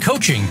more about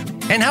coaching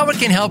and how it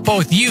can help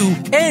both you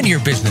and your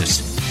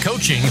business.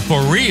 Coaching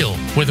for Real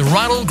with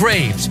Ronald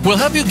Graves will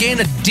help you gain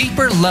a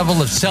deeper level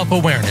of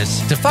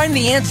self-awareness to find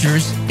the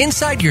answers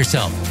inside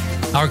yourself.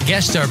 Our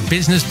guests are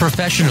business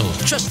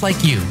professionals just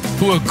like you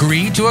who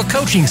agree to a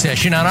coaching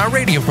session on our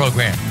radio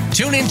program.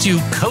 Tune into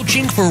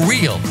Coaching for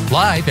Real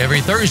live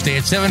every Thursday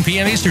at 7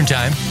 p.m. Eastern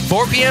Time,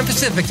 4 p.m.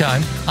 Pacific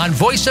Time on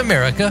Voice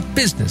America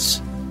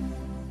Business.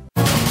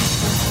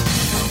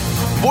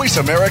 Voice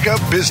America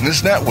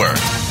Business Network,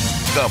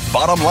 the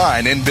bottom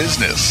line in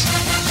business.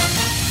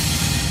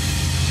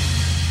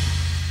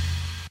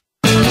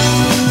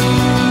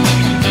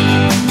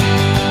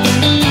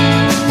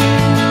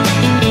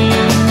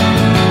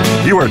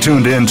 You are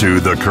tuned in to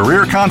The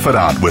Career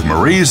Confidant with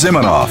Marie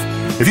Zimenoff.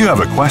 If you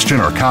have a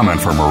question or comment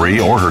for Marie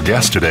or her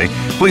guest today,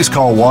 please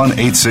call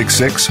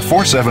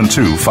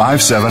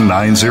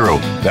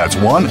 1-866-472-5790. That's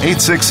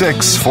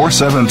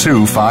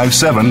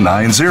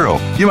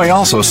 1-866-472-5790. You may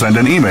also send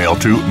an email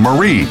to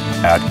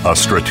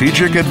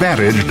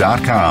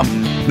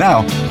marie@astrategicadvantage.com.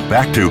 Now,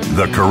 back to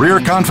The Career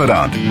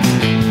Confidant.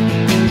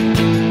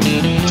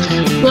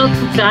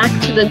 Welcome back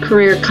to the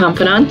Career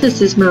Confidant.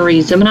 This is Marie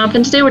Zimenoff,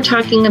 and today we're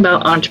talking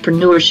about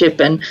entrepreneurship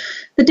and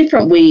the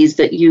different ways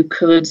that you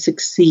could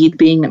succeed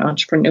being an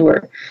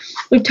entrepreneur.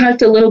 We've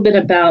talked a little bit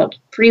about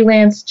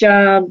freelance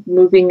job,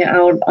 moving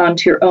out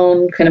onto your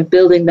own, kind of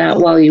building that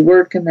while you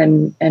work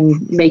and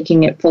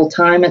making it full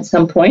time at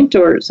some point,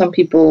 or some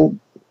people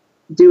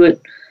do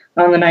it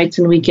on the nights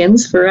and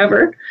weekends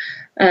forever.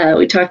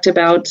 We talked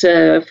about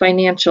a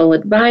financial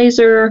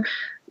advisor,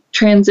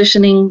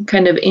 transitioning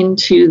kind of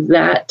into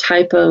that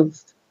type of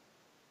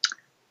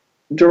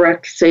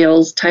direct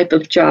sales type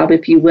of job,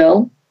 if you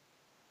will.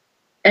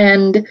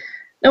 And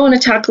I want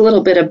to talk a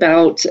little bit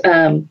about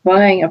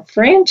buying a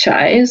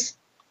franchise.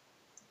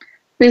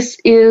 This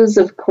is,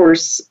 of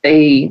course,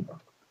 a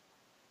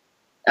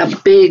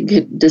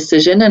big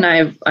decision, and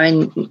I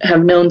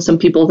have known some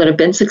people that have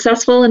been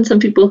successful and some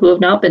people who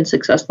have not been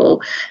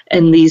successful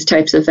in these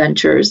types of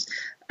ventures.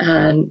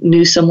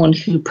 Knew someone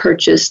who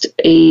purchased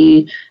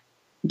a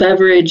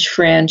beverage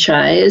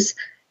franchise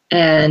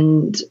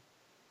and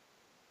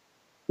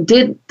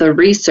did the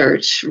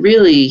research,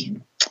 really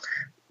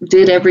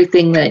did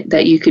everything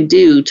that you could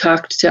do,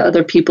 talked to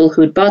other people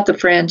who had bought the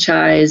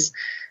franchise,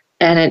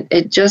 and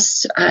it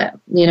just,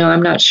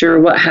 I'm not sure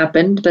what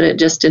happened, but it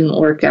just didn't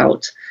work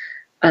out.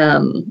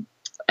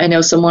 I know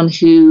someone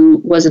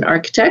who was an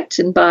architect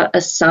and bought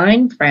a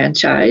sign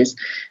franchise,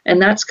 and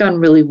that's gone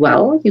really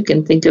well. You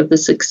can think of the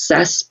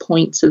success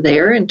points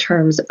there in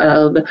terms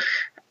of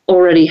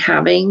already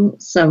having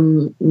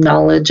some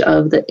knowledge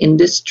of the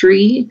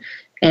industry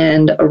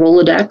and a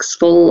Rolodex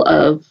full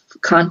of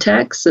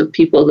contacts of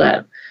people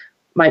that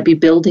might be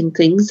building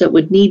things that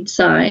would need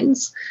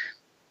signs.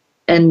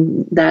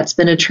 And that's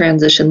been a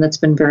transition that's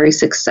been very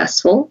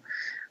successful.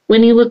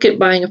 When you look at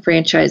buying a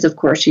franchise, of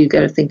course, you got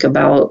to think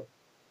about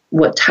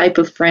what type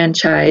of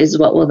franchise,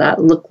 what will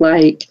that look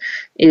like?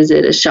 Is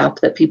it a shop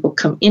that people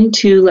come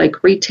into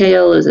like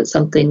retail? Is it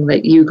something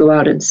that you go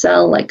out and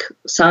sell like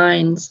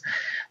signs?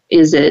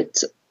 Is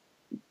it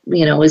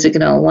going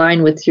to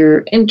align with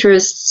your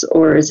interests,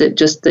 or is it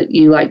just that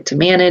you like to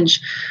manage,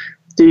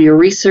 do your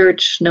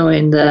research,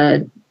 knowing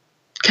the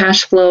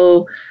cash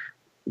flow,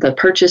 the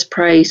purchase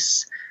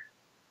price?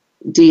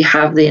 Do you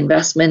have the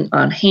investment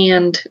on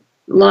hand?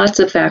 lots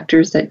of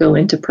factors that go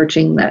into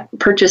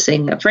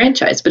purchasing a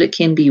franchise, but it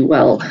can be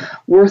well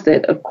worth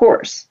it, of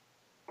course.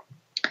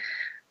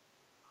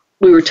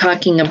 We were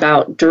talking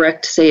about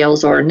direct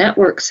sales or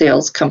network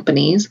sales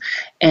companies,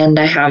 and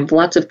I have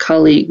lots of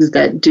colleagues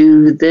that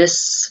do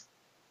this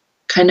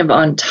kind of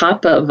on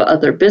top of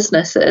other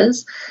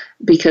businesses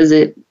because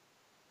it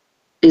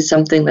is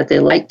something that they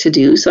like to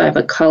do. So I have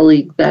a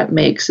colleague that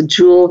makes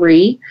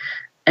jewelry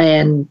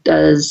and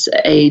does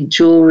a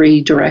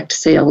jewelry direct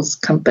sales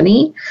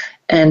company,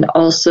 and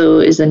also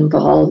is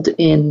involved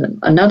in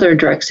another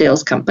direct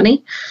sales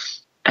company.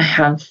 I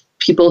have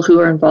people who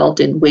are involved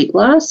in weight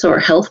loss or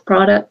health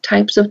product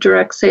types of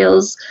direct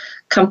sales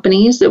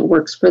companies that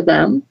works for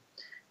them.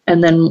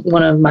 And then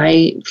one of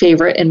my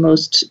favorite and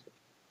most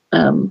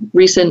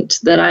recent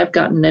that I've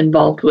gotten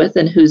involved with,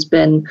 and who's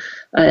been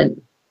a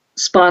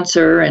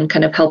sponsor and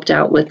kind of helped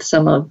out with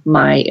some of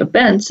my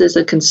events, is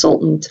a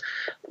consultant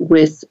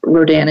with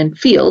Rodan and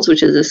Fields,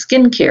 which is a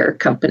skincare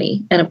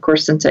company. And of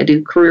course, since I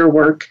do career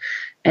work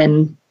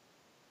and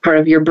part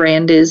of your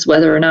brand is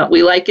whether or not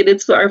we like it,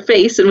 it's our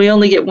face, and we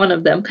only get one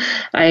of them,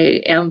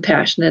 I am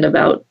passionate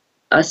about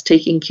us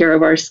taking care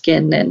of our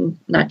skin and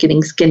not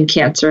getting skin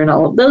cancer and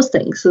all of those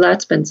things. So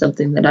that's been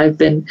something that I've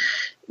been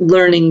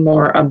learning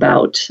more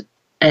about,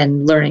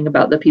 and learning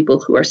about the people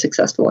who are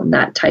successful in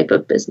that type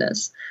of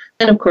business.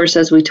 And of course,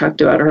 as we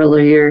talked about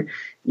earlier,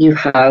 you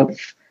have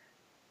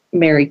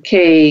Mary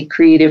Kay.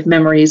 Creative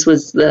Memories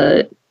was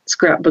the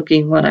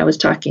scrapbooking one I was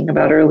talking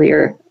about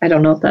earlier. I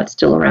don't know if that's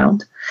still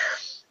around.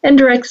 And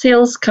direct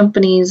sales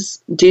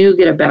companies do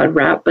get a bad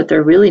rap, but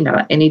they're really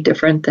not any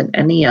different than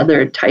any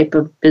other type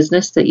of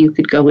business that you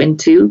could go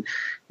into.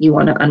 You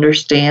want to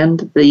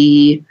understand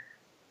the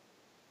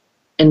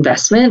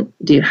investment.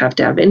 Do you have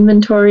to have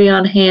inventory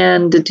on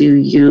hand? Do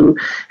you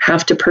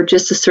have to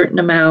purchase a certain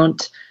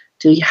amount?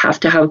 Do you have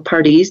to have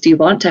parties? Do you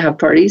want to have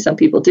parties? Some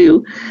people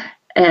do.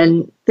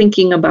 And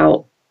thinking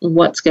about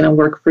what's going to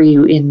work for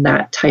you in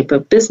that type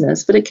of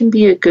business. But it can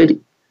be a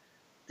good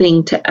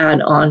thing to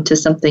add on to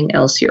something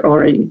else you're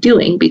already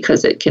doing,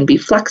 because it can be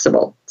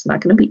flexible. It's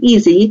not going to be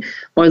easy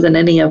more than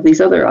any of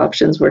these other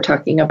options we're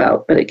talking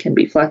about, but it can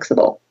be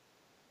flexible.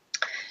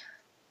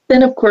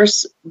 Then, of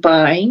course,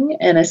 buying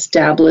an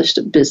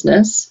established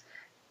business,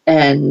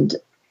 and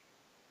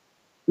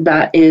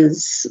that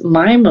is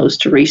my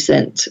most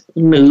recent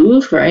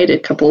move, right? A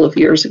couple of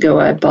years ago,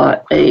 I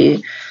bought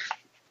a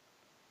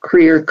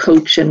career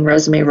coach and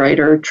resume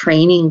writer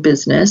training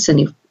business, and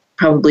you've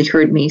probably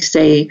heard me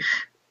say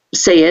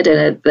it, and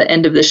at the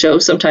end of the show,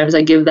 sometimes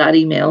I give that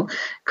email,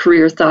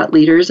 Career Thought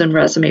Leaders and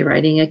Resume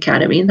Writing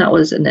Academy. And that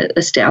was an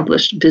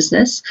established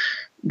business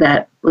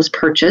that was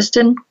purchased,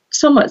 and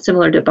somewhat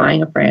similar to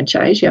buying a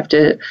franchise. You have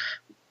to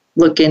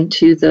look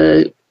into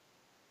the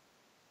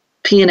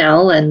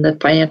P&L and the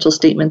financial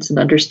statements and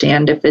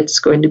understand if it's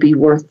going to be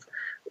worth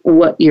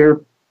what you're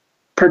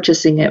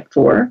purchasing it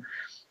for,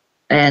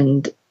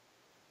 and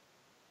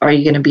are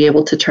you going to be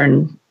able to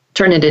turn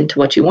it into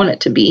what you want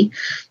it to be.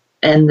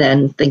 And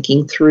then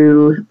thinking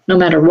through, no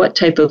matter what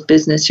type of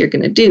business you're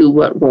going to do,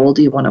 what role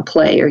do you want to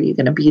play? Are you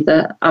going to be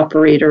the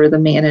operator, the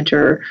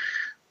manager?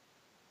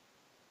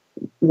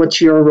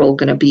 What's your role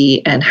going to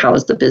be, and how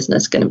is the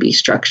business going to be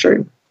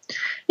structured?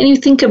 And you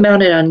think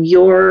about it on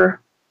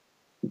your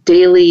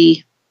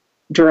daily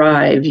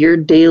drive, your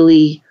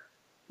daily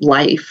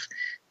life.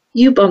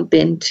 You bump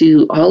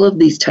into all of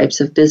these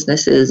types of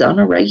businesses on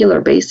a regular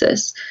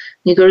basis.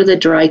 You go to the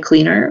dry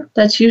cleaner,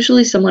 that's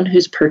usually someone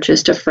who's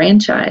purchased a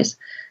franchise.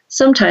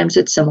 Sometimes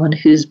it's someone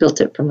who's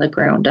built it from the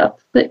ground up,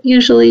 but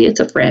usually it's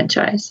a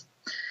franchise.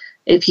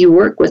 If you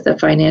work with a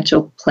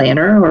financial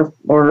planner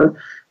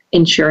or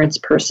insurance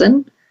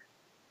person,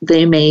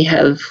 they may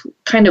have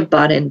kind of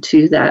bought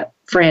into that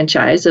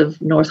franchise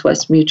of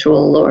Northwest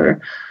Mutual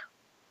or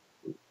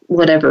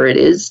whatever it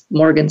is,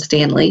 Morgan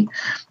Stanley,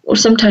 or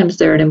sometimes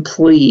they're an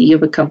employee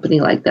of a company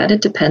like that.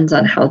 It depends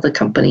on how the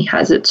company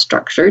has it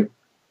structured.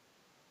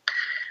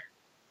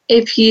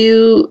 If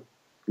you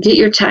get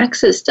your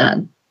taxes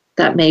done,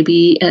 that may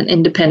be an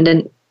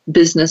independent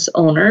business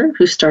owner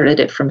who started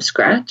it from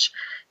scratch.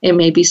 It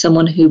may be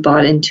someone who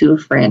bought into a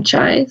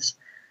franchise.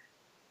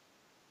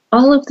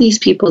 All of these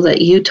people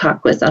that you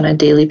talk with on a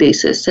daily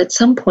basis at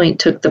some point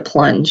took the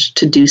plunge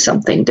to do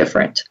something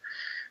different.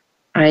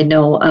 I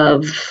know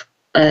of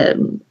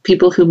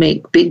people who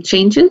make big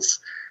changes,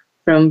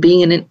 from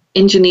being an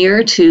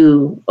engineer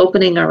to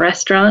opening a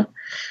restaurant,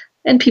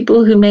 and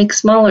people who make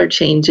smaller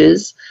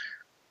changes,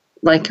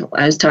 like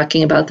I was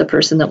talking about the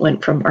person that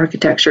went from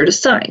architecture to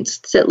science.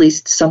 It's at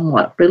least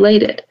somewhat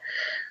related.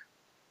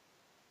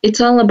 It's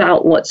all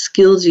about what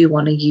skills you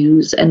want to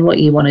use and what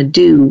you want to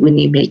do when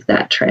you make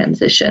that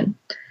transition.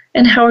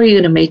 And how are you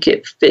going to make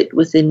it fit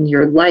within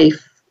your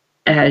life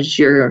as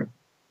you're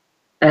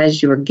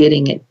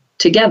getting it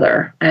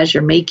together, as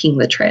you're making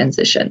the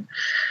transition?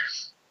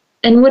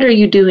 And what are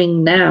you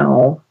doing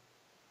now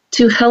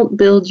to help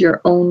build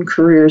your own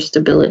career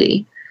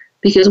stability?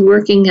 Because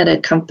working at a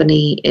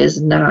company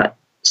is not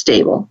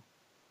stable,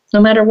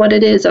 no matter what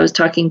it is. I was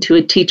talking to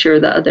a teacher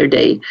the other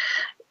day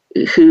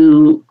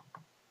who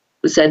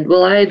said,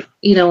 well,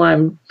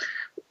 I'm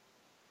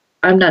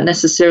not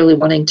necessarily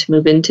wanting to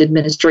move into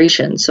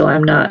administration, so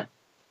I'm not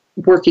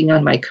working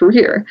on my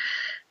career.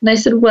 And I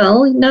said,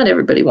 well, not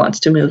everybody wants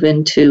to move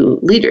into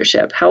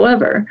leadership.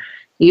 However,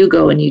 you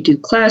go and you do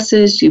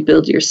classes, you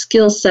build your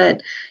skill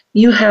set,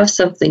 you have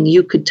something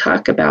you could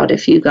talk about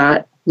if you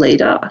got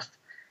laid off.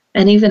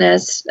 And even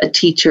as a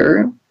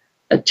teacher,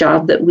 a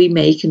job that we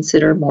may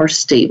consider more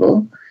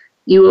stable,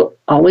 you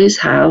always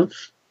have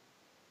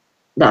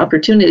the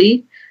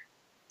opportunity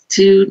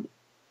to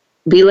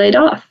be laid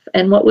off.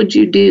 And what would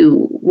you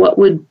do? What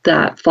would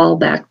that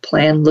fallback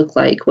plan look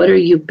like? What are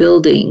you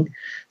building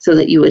so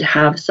that you would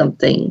have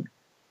something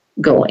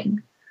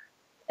going?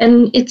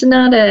 And it's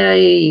not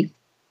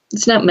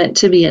meant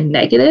to be a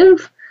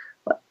negative,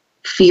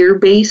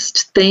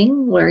 fear-based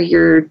thing where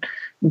you're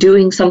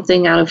doing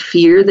something out of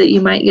fear that you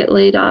might get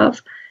laid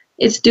off.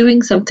 It's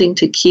doing something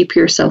to keep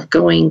yourself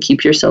going,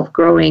 keep yourself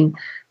growing,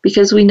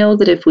 because we know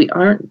that if we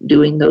aren't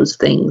doing those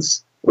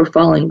things, we're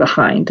falling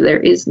behind. There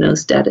is no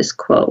status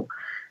quo.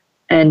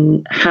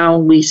 And how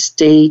we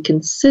stay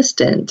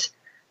consistent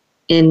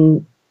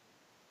in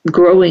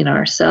growing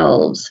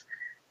ourselves,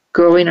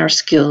 growing our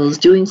skills,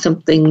 doing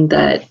something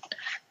that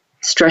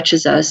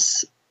stretches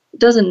us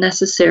doesn't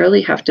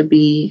necessarily have to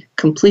be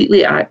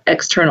completely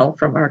external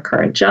from our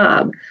current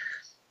job.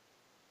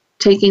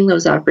 Taking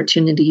those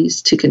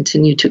opportunities to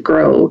continue to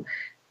grow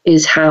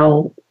is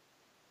how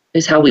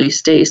we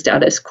stay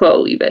status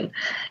quo even.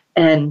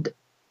 And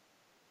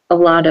a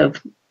lot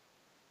of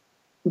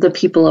the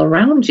people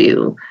around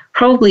you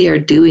probably are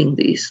doing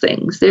these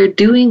things. They're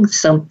doing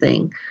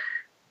something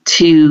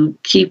to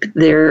keep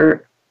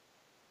their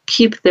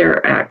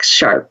axe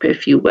sharp,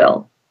 if you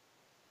will.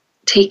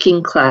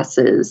 Taking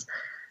classes,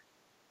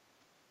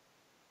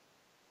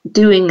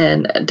 doing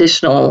an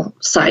additional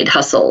side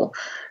hustle,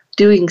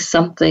 doing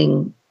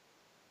something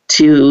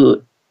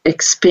to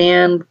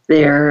expand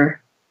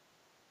their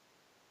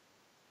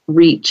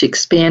reach,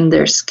 expand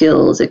their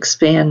skills,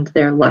 expand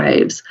their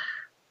lives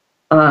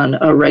on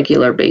a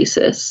regular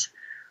basis.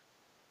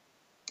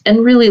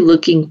 And really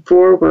looking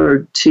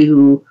forward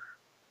to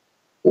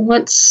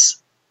what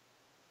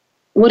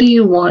do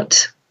you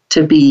want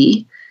to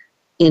be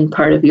in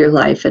part of your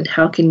life, and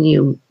how can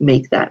you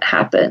make that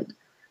happen?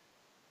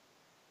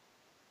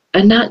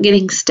 And not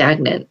getting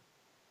stagnant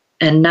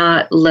and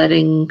not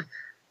letting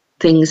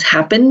things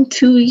happen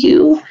to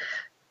you,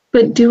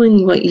 but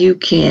doing what you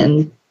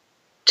can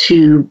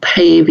to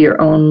pave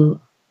your own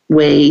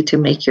way, to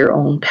make your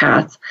own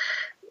path,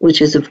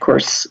 which is, of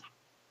course,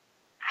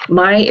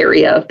 my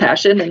area of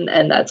passion,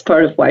 and that's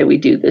part of why we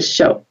do this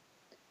show.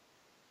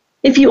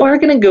 If you are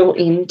going to go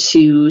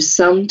into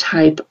some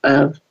type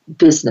of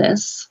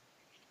business,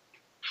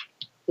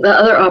 the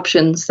other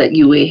options that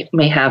you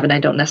may have, and I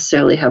don't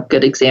necessarily have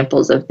good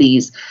examples of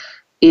these,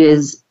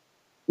 is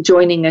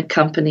joining a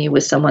company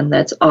with someone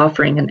that's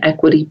offering an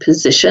equity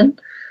position.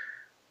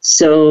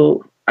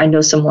 So I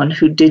know someone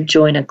who did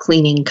join a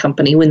cleaning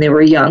company when they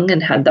were young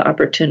and had the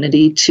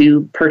opportunity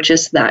to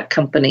purchase that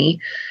company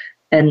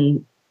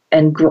and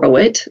grow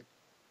it.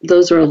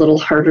 Those are a little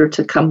harder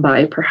to come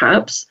by,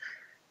 perhaps.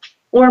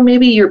 Or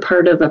maybe you're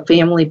part of a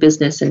family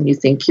business and you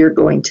think you're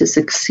going to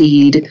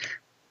succeed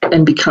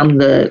and become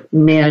the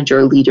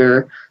manager,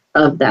 leader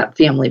of that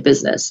family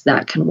business.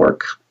 That can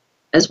work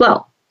as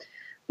well.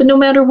 But no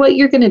matter what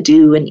you're going to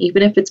do, and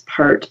even if it's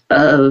part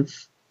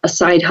of a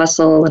side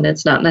hustle and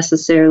it's not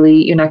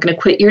necessarily, you're not going to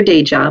quit your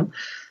day job,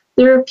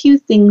 there are a few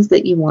things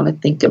that you want to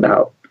think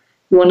about.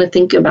 You want to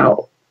think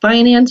about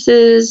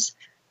finances,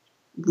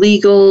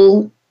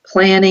 legal,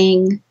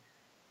 planning,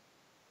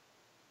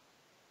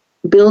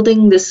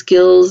 building the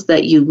skills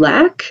that you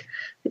lack.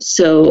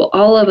 So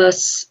all of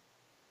us,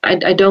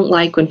 I don't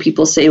like when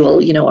people say,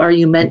 well, are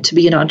you meant to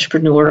be an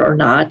entrepreneur or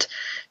not?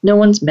 No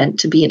one's meant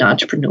to be an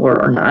entrepreneur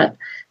or not.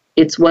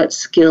 It's what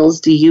skills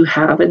do you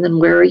have, and then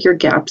where are your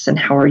gaps and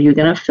how are you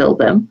going to fill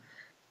them?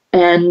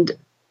 And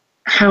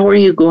how are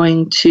you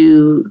going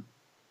to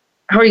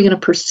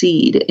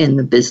proceed in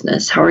the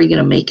business? How are you going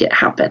to make it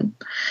happen?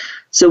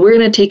 So we're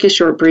going to take a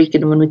short break,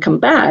 and when we come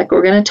back,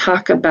 we're going to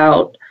talk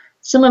about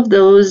some of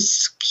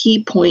those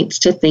key points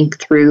to think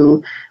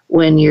through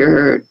when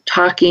you're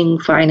talking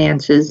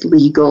finances,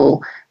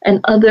 legal, and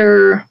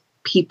other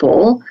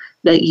people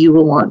that you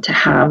will want to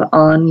have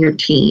on your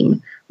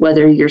team,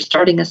 whether you're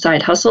starting a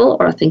side hustle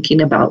or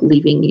thinking about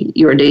leaving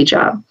your day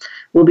job.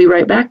 We'll be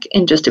right back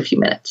in just a few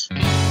minutes.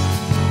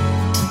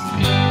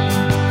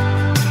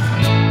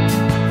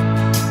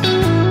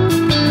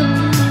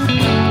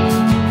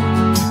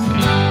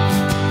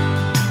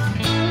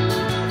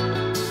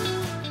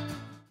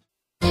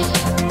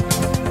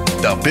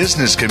 The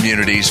business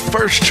community's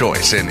first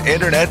choice in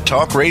Internet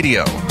Talk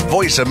Radio.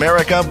 Voice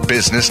America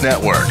Business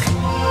Network.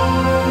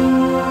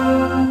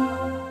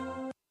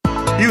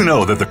 You You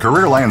know that the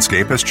career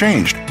landscape has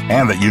changed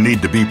and that you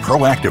need to be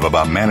proactive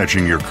about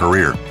managing your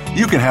career.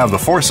 You can have the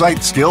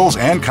foresight, skills,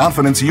 and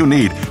confidence you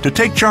need to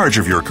take charge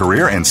of your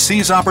career and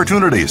seize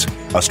opportunities.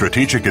 A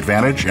strategic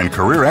advantage and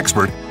career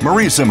expert,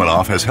 Marie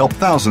Zimenoff has helped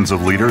thousands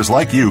of leaders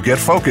like you get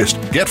focused,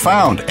 get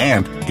found,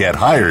 and get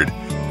hired.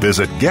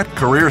 Visit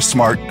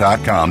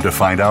getcareersmart.com to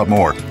find out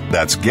more.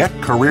 That's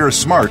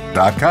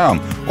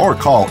getcareersmart.com or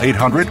call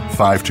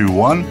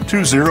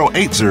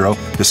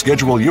 800-521-2080 to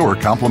schedule your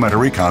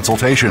complimentary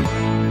consultation.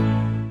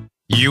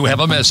 You have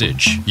a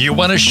message. You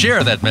want to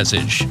share that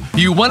message.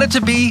 You want it to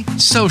be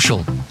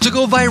social, to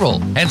go viral,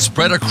 and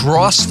spread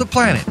across the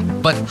planet.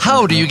 But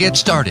how do you get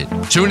started?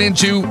 Tune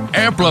into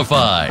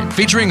Amplify,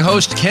 featuring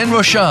host Ken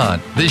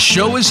Rochon. This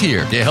show is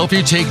here to help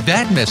you take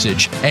that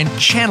message and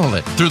channel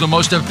it through the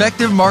most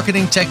effective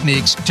marketing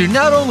techniques to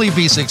not only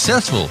be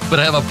successful, but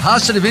have a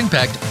positive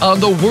impact on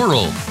the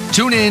world.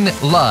 Tune in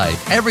live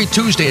every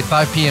Tuesday at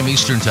 5 p.m.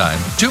 Eastern Time,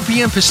 2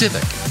 p.m.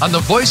 Pacific on the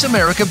Voice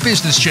America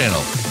Business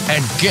Channel,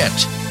 and get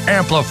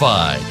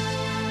amplified.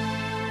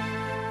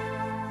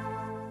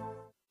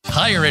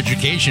 Higher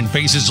education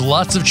faces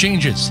lots of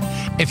changes.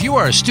 If you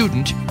are a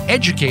student,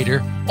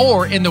 educator,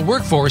 or in the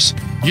workforce,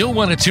 you'll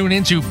want to tune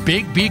into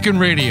Big Beacon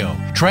Radio,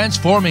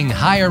 transforming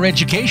higher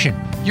education.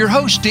 Your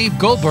host, Dave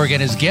Goldberg,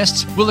 and his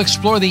guests will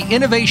explore the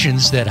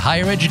innovations that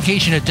higher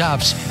education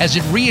adopts as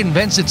it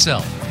reinvents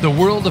itself. The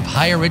world of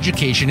higher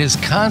education is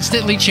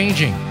constantly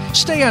changing.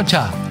 Stay on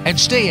top and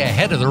stay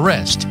ahead of the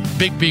rest.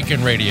 Big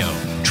Beacon Radio,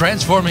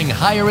 transforming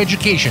higher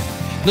education.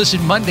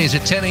 Listen Mondays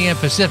at 10 a.m.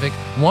 Pacific,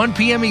 1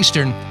 p.m.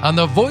 Eastern on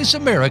the Voice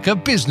America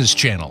Business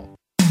Channel.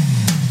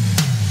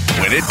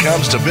 When it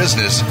comes to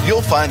business,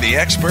 you'll find the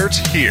experts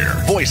here.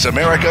 Voice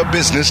America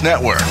Business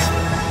Network.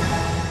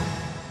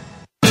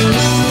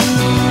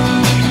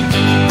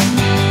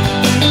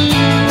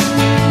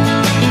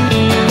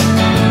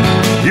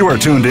 You are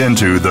tuned in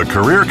to The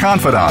Career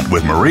Confidant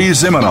with Marie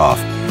Zimenoff.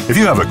 If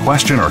you have a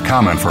question or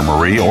comment for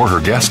Marie or her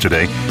guest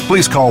today,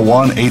 please call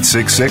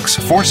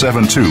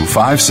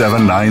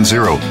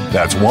 1-866-472-5790.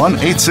 That's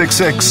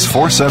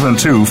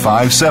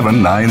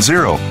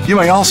 1-866-472-5790. You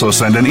may also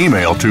send an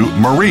email to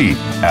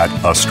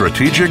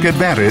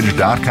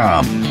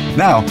marie@astrategicadvantage.com.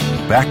 Now,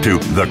 back to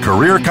The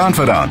Career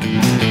Confidant.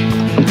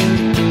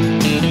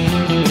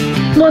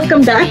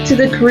 Welcome back to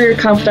The Career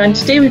Confidant.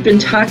 Today we've been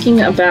talking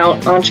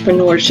about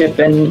entrepreneurship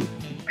and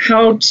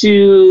how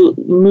to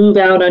move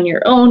out on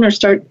your own or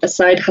start a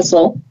side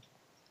hustle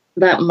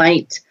that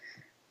might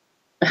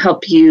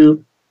help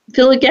you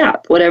fill a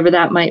gap, whatever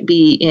that might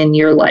be in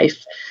your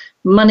life.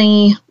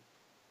 Money,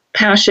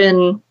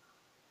 passion,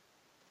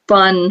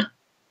 fun,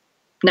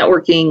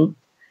 networking,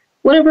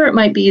 whatever it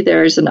might be,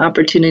 there's an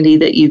opportunity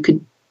that you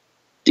could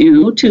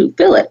do to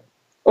fill it,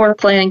 or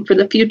planning for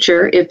the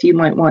future if you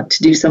might want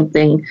to do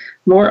something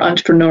more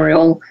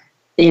entrepreneurial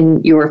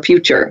in your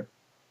future.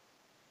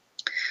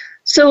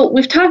 So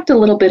we've talked a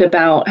little bit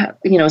about,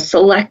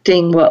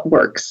 selecting what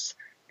works,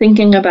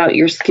 thinking about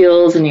your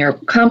skills and your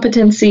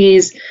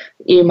competencies.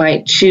 You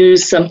might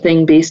choose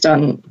something based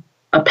on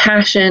a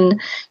passion.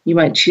 You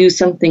might choose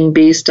something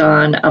based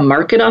on a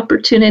market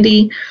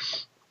opportunity.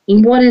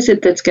 What is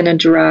it that's going to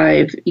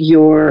drive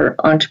your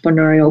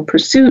entrepreneurial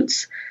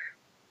pursuits?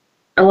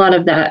 A lot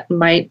of that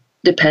might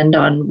depend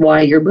on why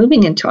you're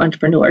moving into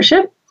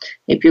entrepreneurship.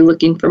 If you're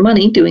looking for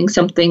money, doing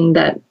something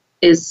that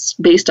is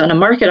based on a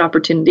market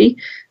opportunity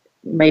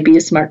may be a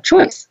smart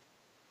choice.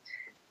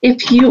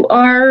 If you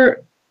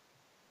are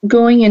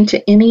going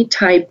into any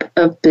type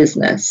of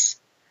business,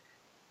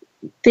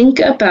 think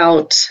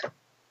about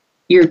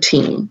your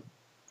team.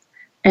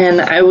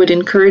 And I would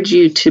encourage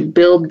you to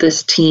build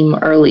this team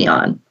early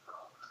on.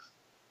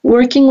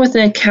 Working with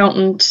an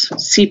accountant,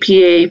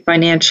 CPA,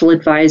 financial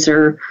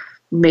advisor,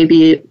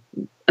 maybe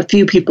a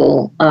few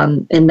people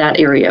in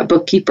that area,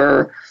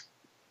 bookkeeper,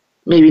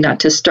 maybe not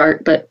to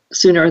start, but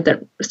sooner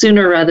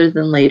rather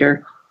than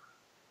later.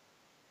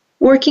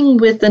 Working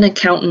with an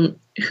accountant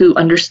who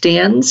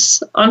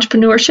understands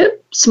entrepreneurship,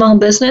 small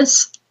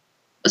business,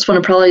 is one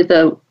of probably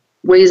the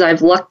ways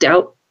I've lucked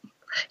out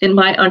in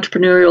my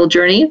entrepreneurial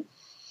journey,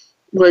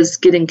 was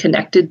getting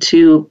connected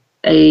to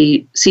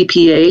a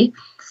CPA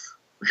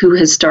who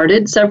has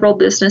started several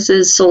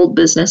businesses, sold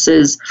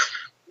businesses,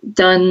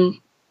 done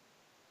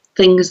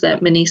things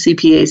that many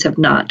CPAs have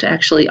not,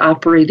 actually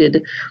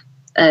operated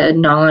a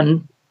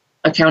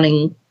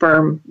non-accounting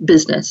firm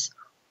business,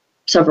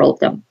 several of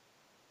them.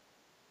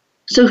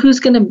 So who's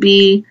going to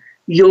be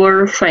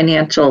your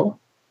financial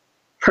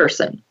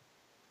person?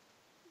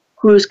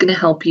 Who's going to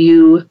help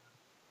you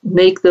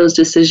make those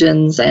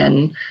decisions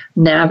and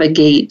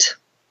navigate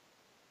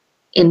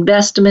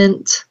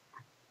investment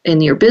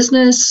in your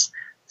business,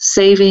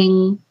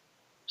 saving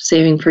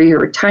for your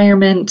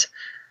retirement,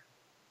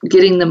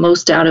 getting the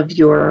most out of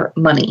your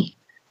money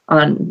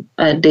on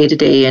a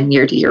day-to-day and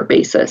year-to-year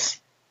basis?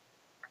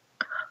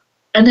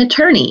 An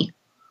attorney.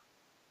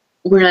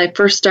 When I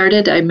first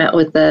started, I met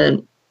with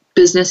a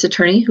business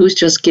attorney who's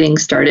just getting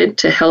started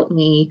to help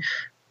me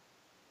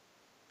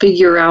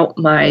figure out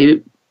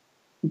my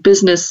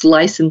business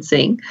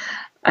licensing.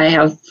 I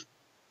have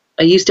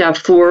I used to have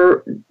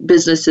 4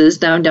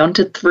 businesses, now I'm down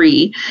to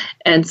 3.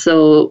 And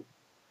so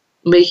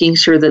making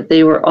sure that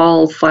they were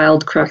all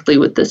filed correctly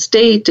with the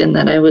state and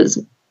that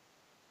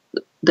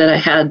I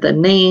had the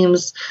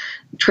names,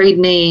 trade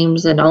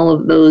names, and all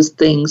of those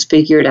things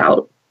figured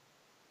out.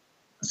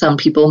 Some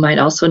people might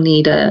also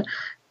need a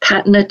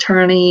patent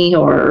attorney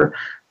or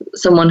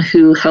someone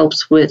who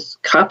helps with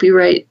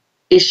copyright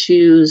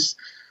issues,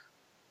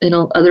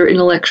 other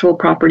intellectual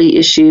property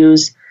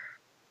issues.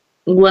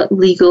 What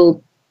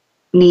legal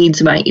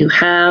needs might you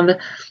have?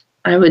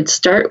 I would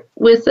start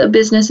with a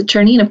business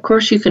attorney, and of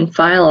course you can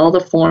file all the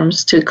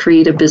forms to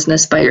create a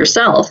business by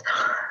yourself.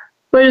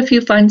 But if you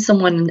find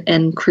someone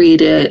and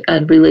create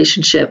a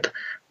relationship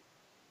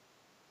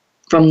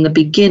from the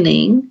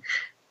beginning,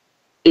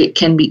 it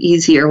can be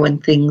easier when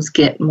things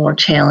get more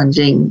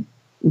challenging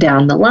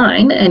down the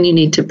line, and you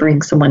need to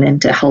bring someone in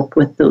to help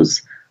with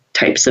those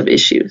types of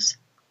issues.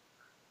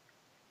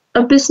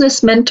 A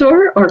business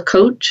mentor or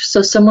coach,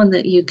 so someone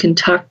that you can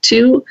talk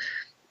to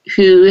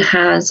who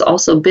has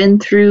also been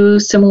through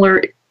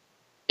similar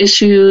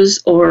issues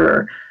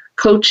or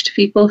coached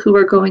people who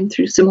are going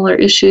through similar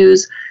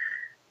issues.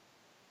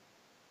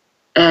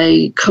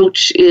 A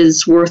coach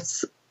is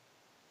worth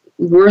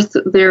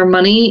their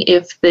money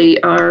if they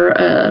are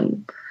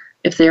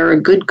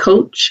a good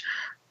coach.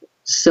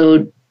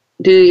 So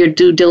do your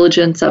due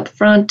diligence up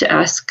front to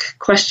ask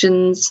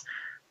questions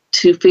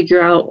to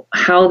figure out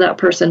how that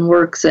person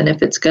works and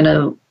if it's going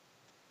to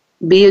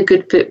be a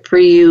good fit for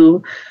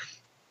you.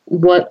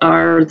 What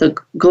are the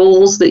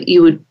goals that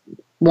you would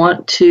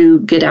want to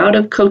get out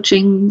of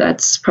coaching?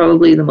 That's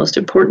probably the most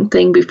important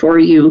thing before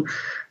you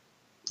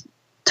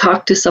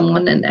talk to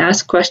someone and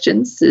ask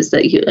questions, is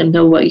that you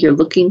know what you're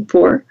looking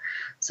for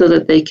so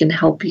that they can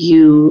help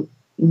you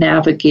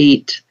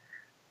navigate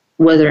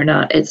whether or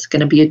not it's going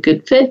to be a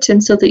good fit,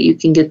 and so that you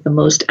can get the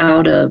most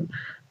out of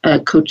a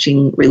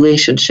coaching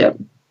relationship.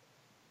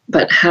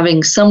 But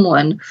having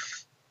someone,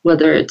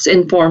 whether it's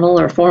informal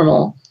or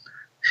formal,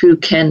 who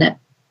can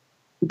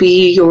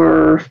be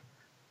your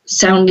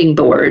sounding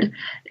board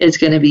is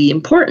going to be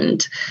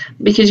important,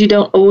 because you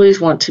don't always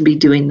want to be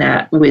doing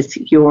that with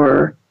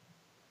your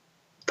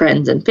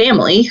friends and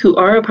family who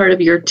are a part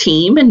of your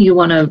team, and you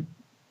want to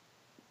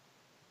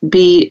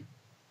be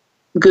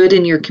good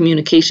in your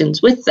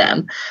communications with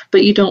them,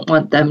 but you don't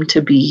want them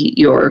to be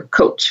your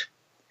coach.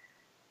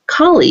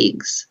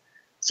 Colleagues.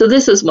 So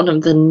this is one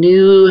of the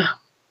new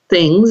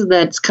things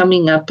that's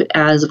coming up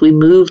as we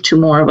move to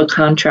more of a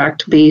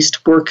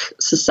contract-based work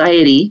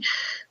society,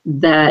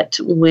 that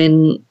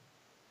when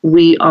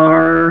we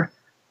are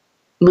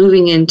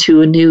moving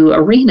into a new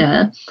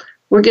arena,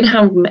 we're going to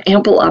have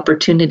ample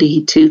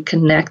opportunity to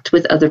connect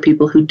with other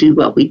people who do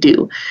what we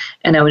do.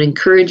 And I would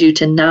encourage you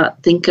to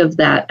not think of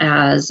that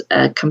as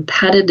a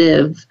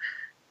competitive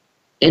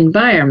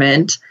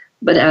environment,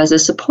 but as a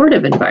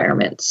supportive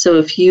environment. So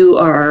if you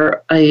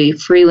are a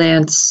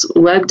freelance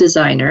web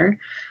designer,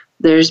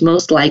 there's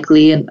most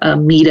likely a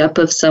meetup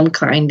of some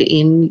kind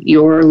in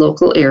your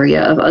local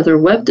area of other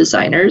web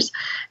designers,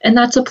 and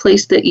that's a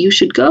place that you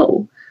should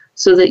go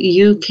so that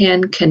you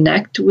can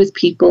connect with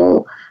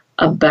people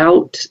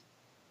about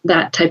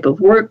that type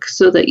of work,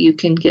 so that you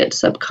can get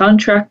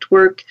subcontract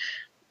work.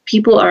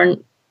 People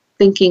aren't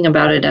thinking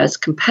about it as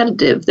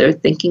competitive, they're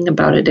thinking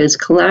about it as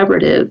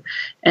collaborative,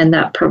 and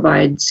that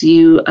provides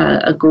you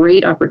a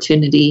great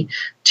opportunity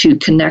to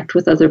connect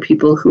with other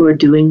people who are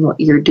doing what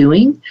you're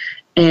doing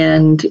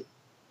and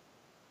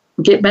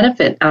get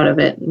benefit out of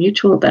it,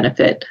 mutual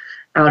benefit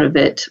out of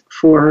it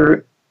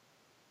for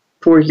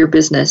your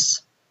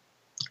business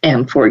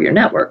and for your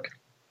network.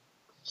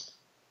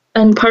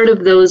 And part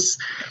of those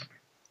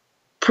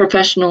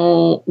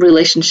professional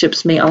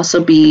relationships may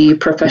also be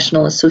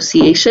professional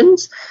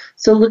associations.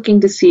 So looking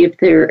to see if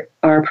there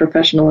are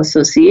professional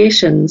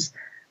associations,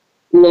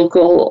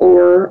 local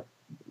or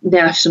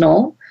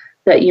national,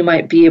 that you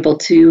might be able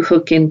to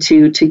hook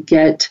into to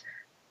get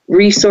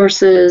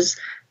resources,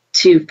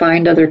 to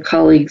find other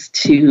colleagues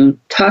to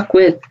talk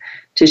with,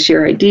 to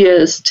share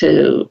ideas,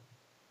 to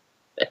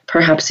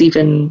perhaps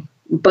even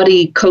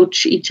buddy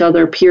coach each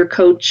other, peer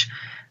coach.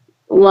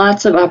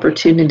 Lots of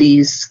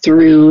opportunities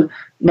through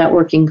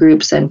networking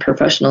groups and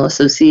professional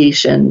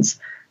associations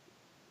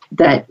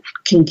that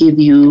can give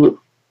you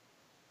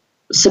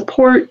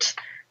support,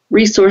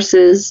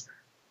 resources,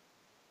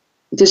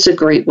 just a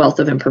great wealth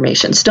of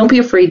information. So don't be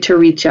afraid to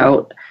reach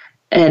out.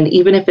 And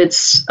even if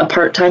it's a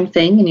part-time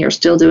thing and you're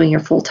still doing your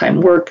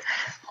full-time work,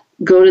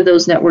 go to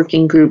those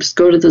networking groups,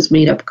 go to those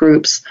meetup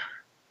groups,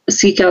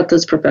 seek out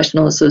those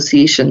professional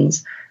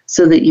associations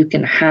so that you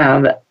can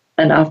have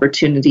an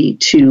opportunity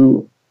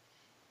to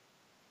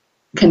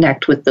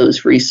connect with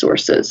those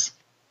resources.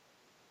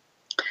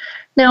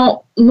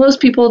 Now, most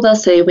people, they'll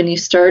say when you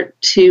start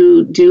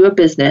to do a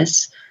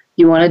business,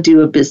 you want to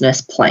do a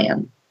business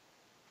plan.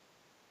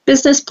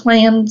 Business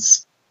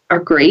plans are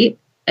great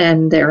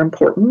and they're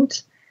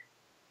important.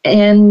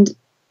 And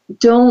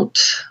don't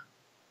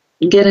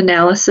get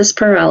analysis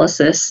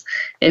paralysis.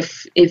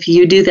 If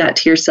you do that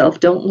to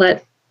yourself, don't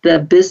let the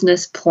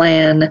business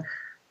plan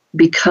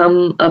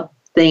become a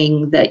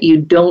thing that you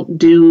don't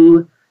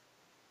do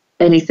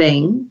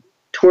anything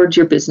towards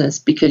your business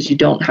because you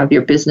don't have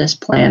your business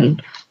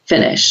plan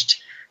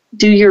finished.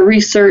 Do your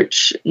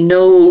research,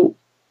 know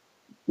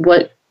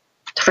what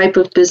type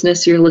of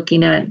business you're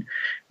looking at,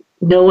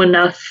 know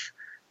enough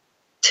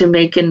to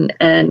make an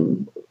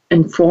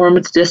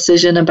informed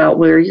decision about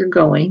where you're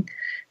going,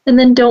 and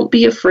then don't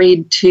be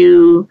afraid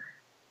to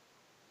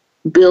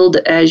build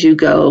as you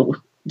go,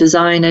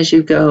 design as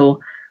you go,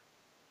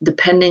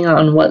 depending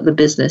on what the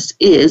business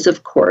is.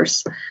 Of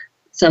course,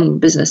 some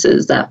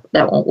businesses that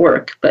won't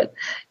work, but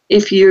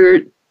if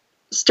you're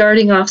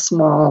starting off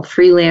small,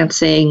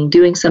 freelancing,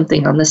 doing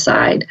something on the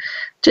side,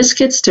 just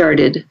get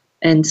started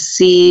and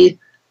see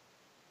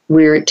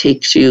where it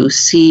takes you,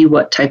 see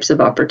what types of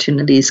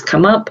opportunities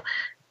come up,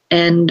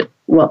 and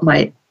what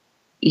might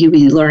you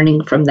be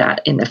learning from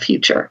that in the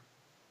future.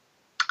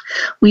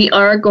 We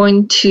are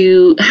going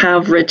to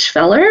have Rich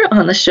Feller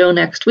on the show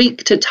next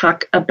week to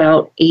talk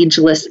about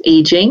ageless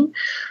aging.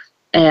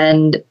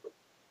 And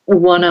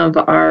one of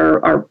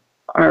our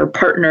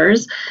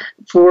partners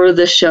for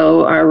the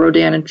show, our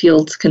Rodan and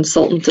Fields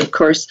consultants, of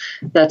course,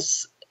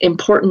 that's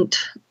important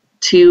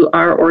to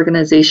our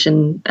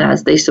organization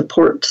as they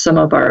support some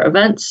of our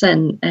events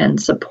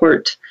and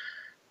support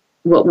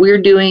what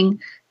we're doing.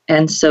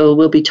 And so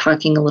we'll be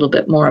talking a little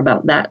bit more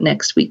about that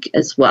next week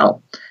as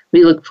well.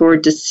 We look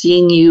forward to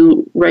seeing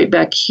you right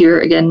back here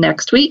again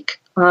next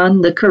week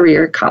on The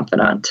Career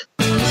Confidant.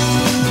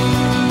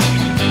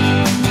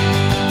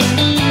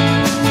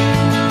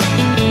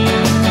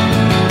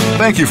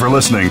 Thank you for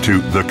listening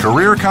to The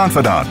Career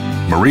Confidant.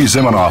 Marie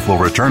Zimenoff will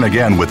return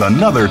again with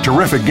another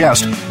terrific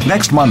guest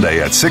next Monday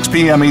at 6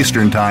 p.m.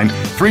 Eastern Time,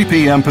 3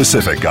 p.m.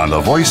 Pacific on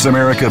the Voice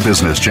America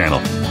Business Channel.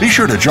 Be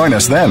sure to join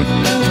us then.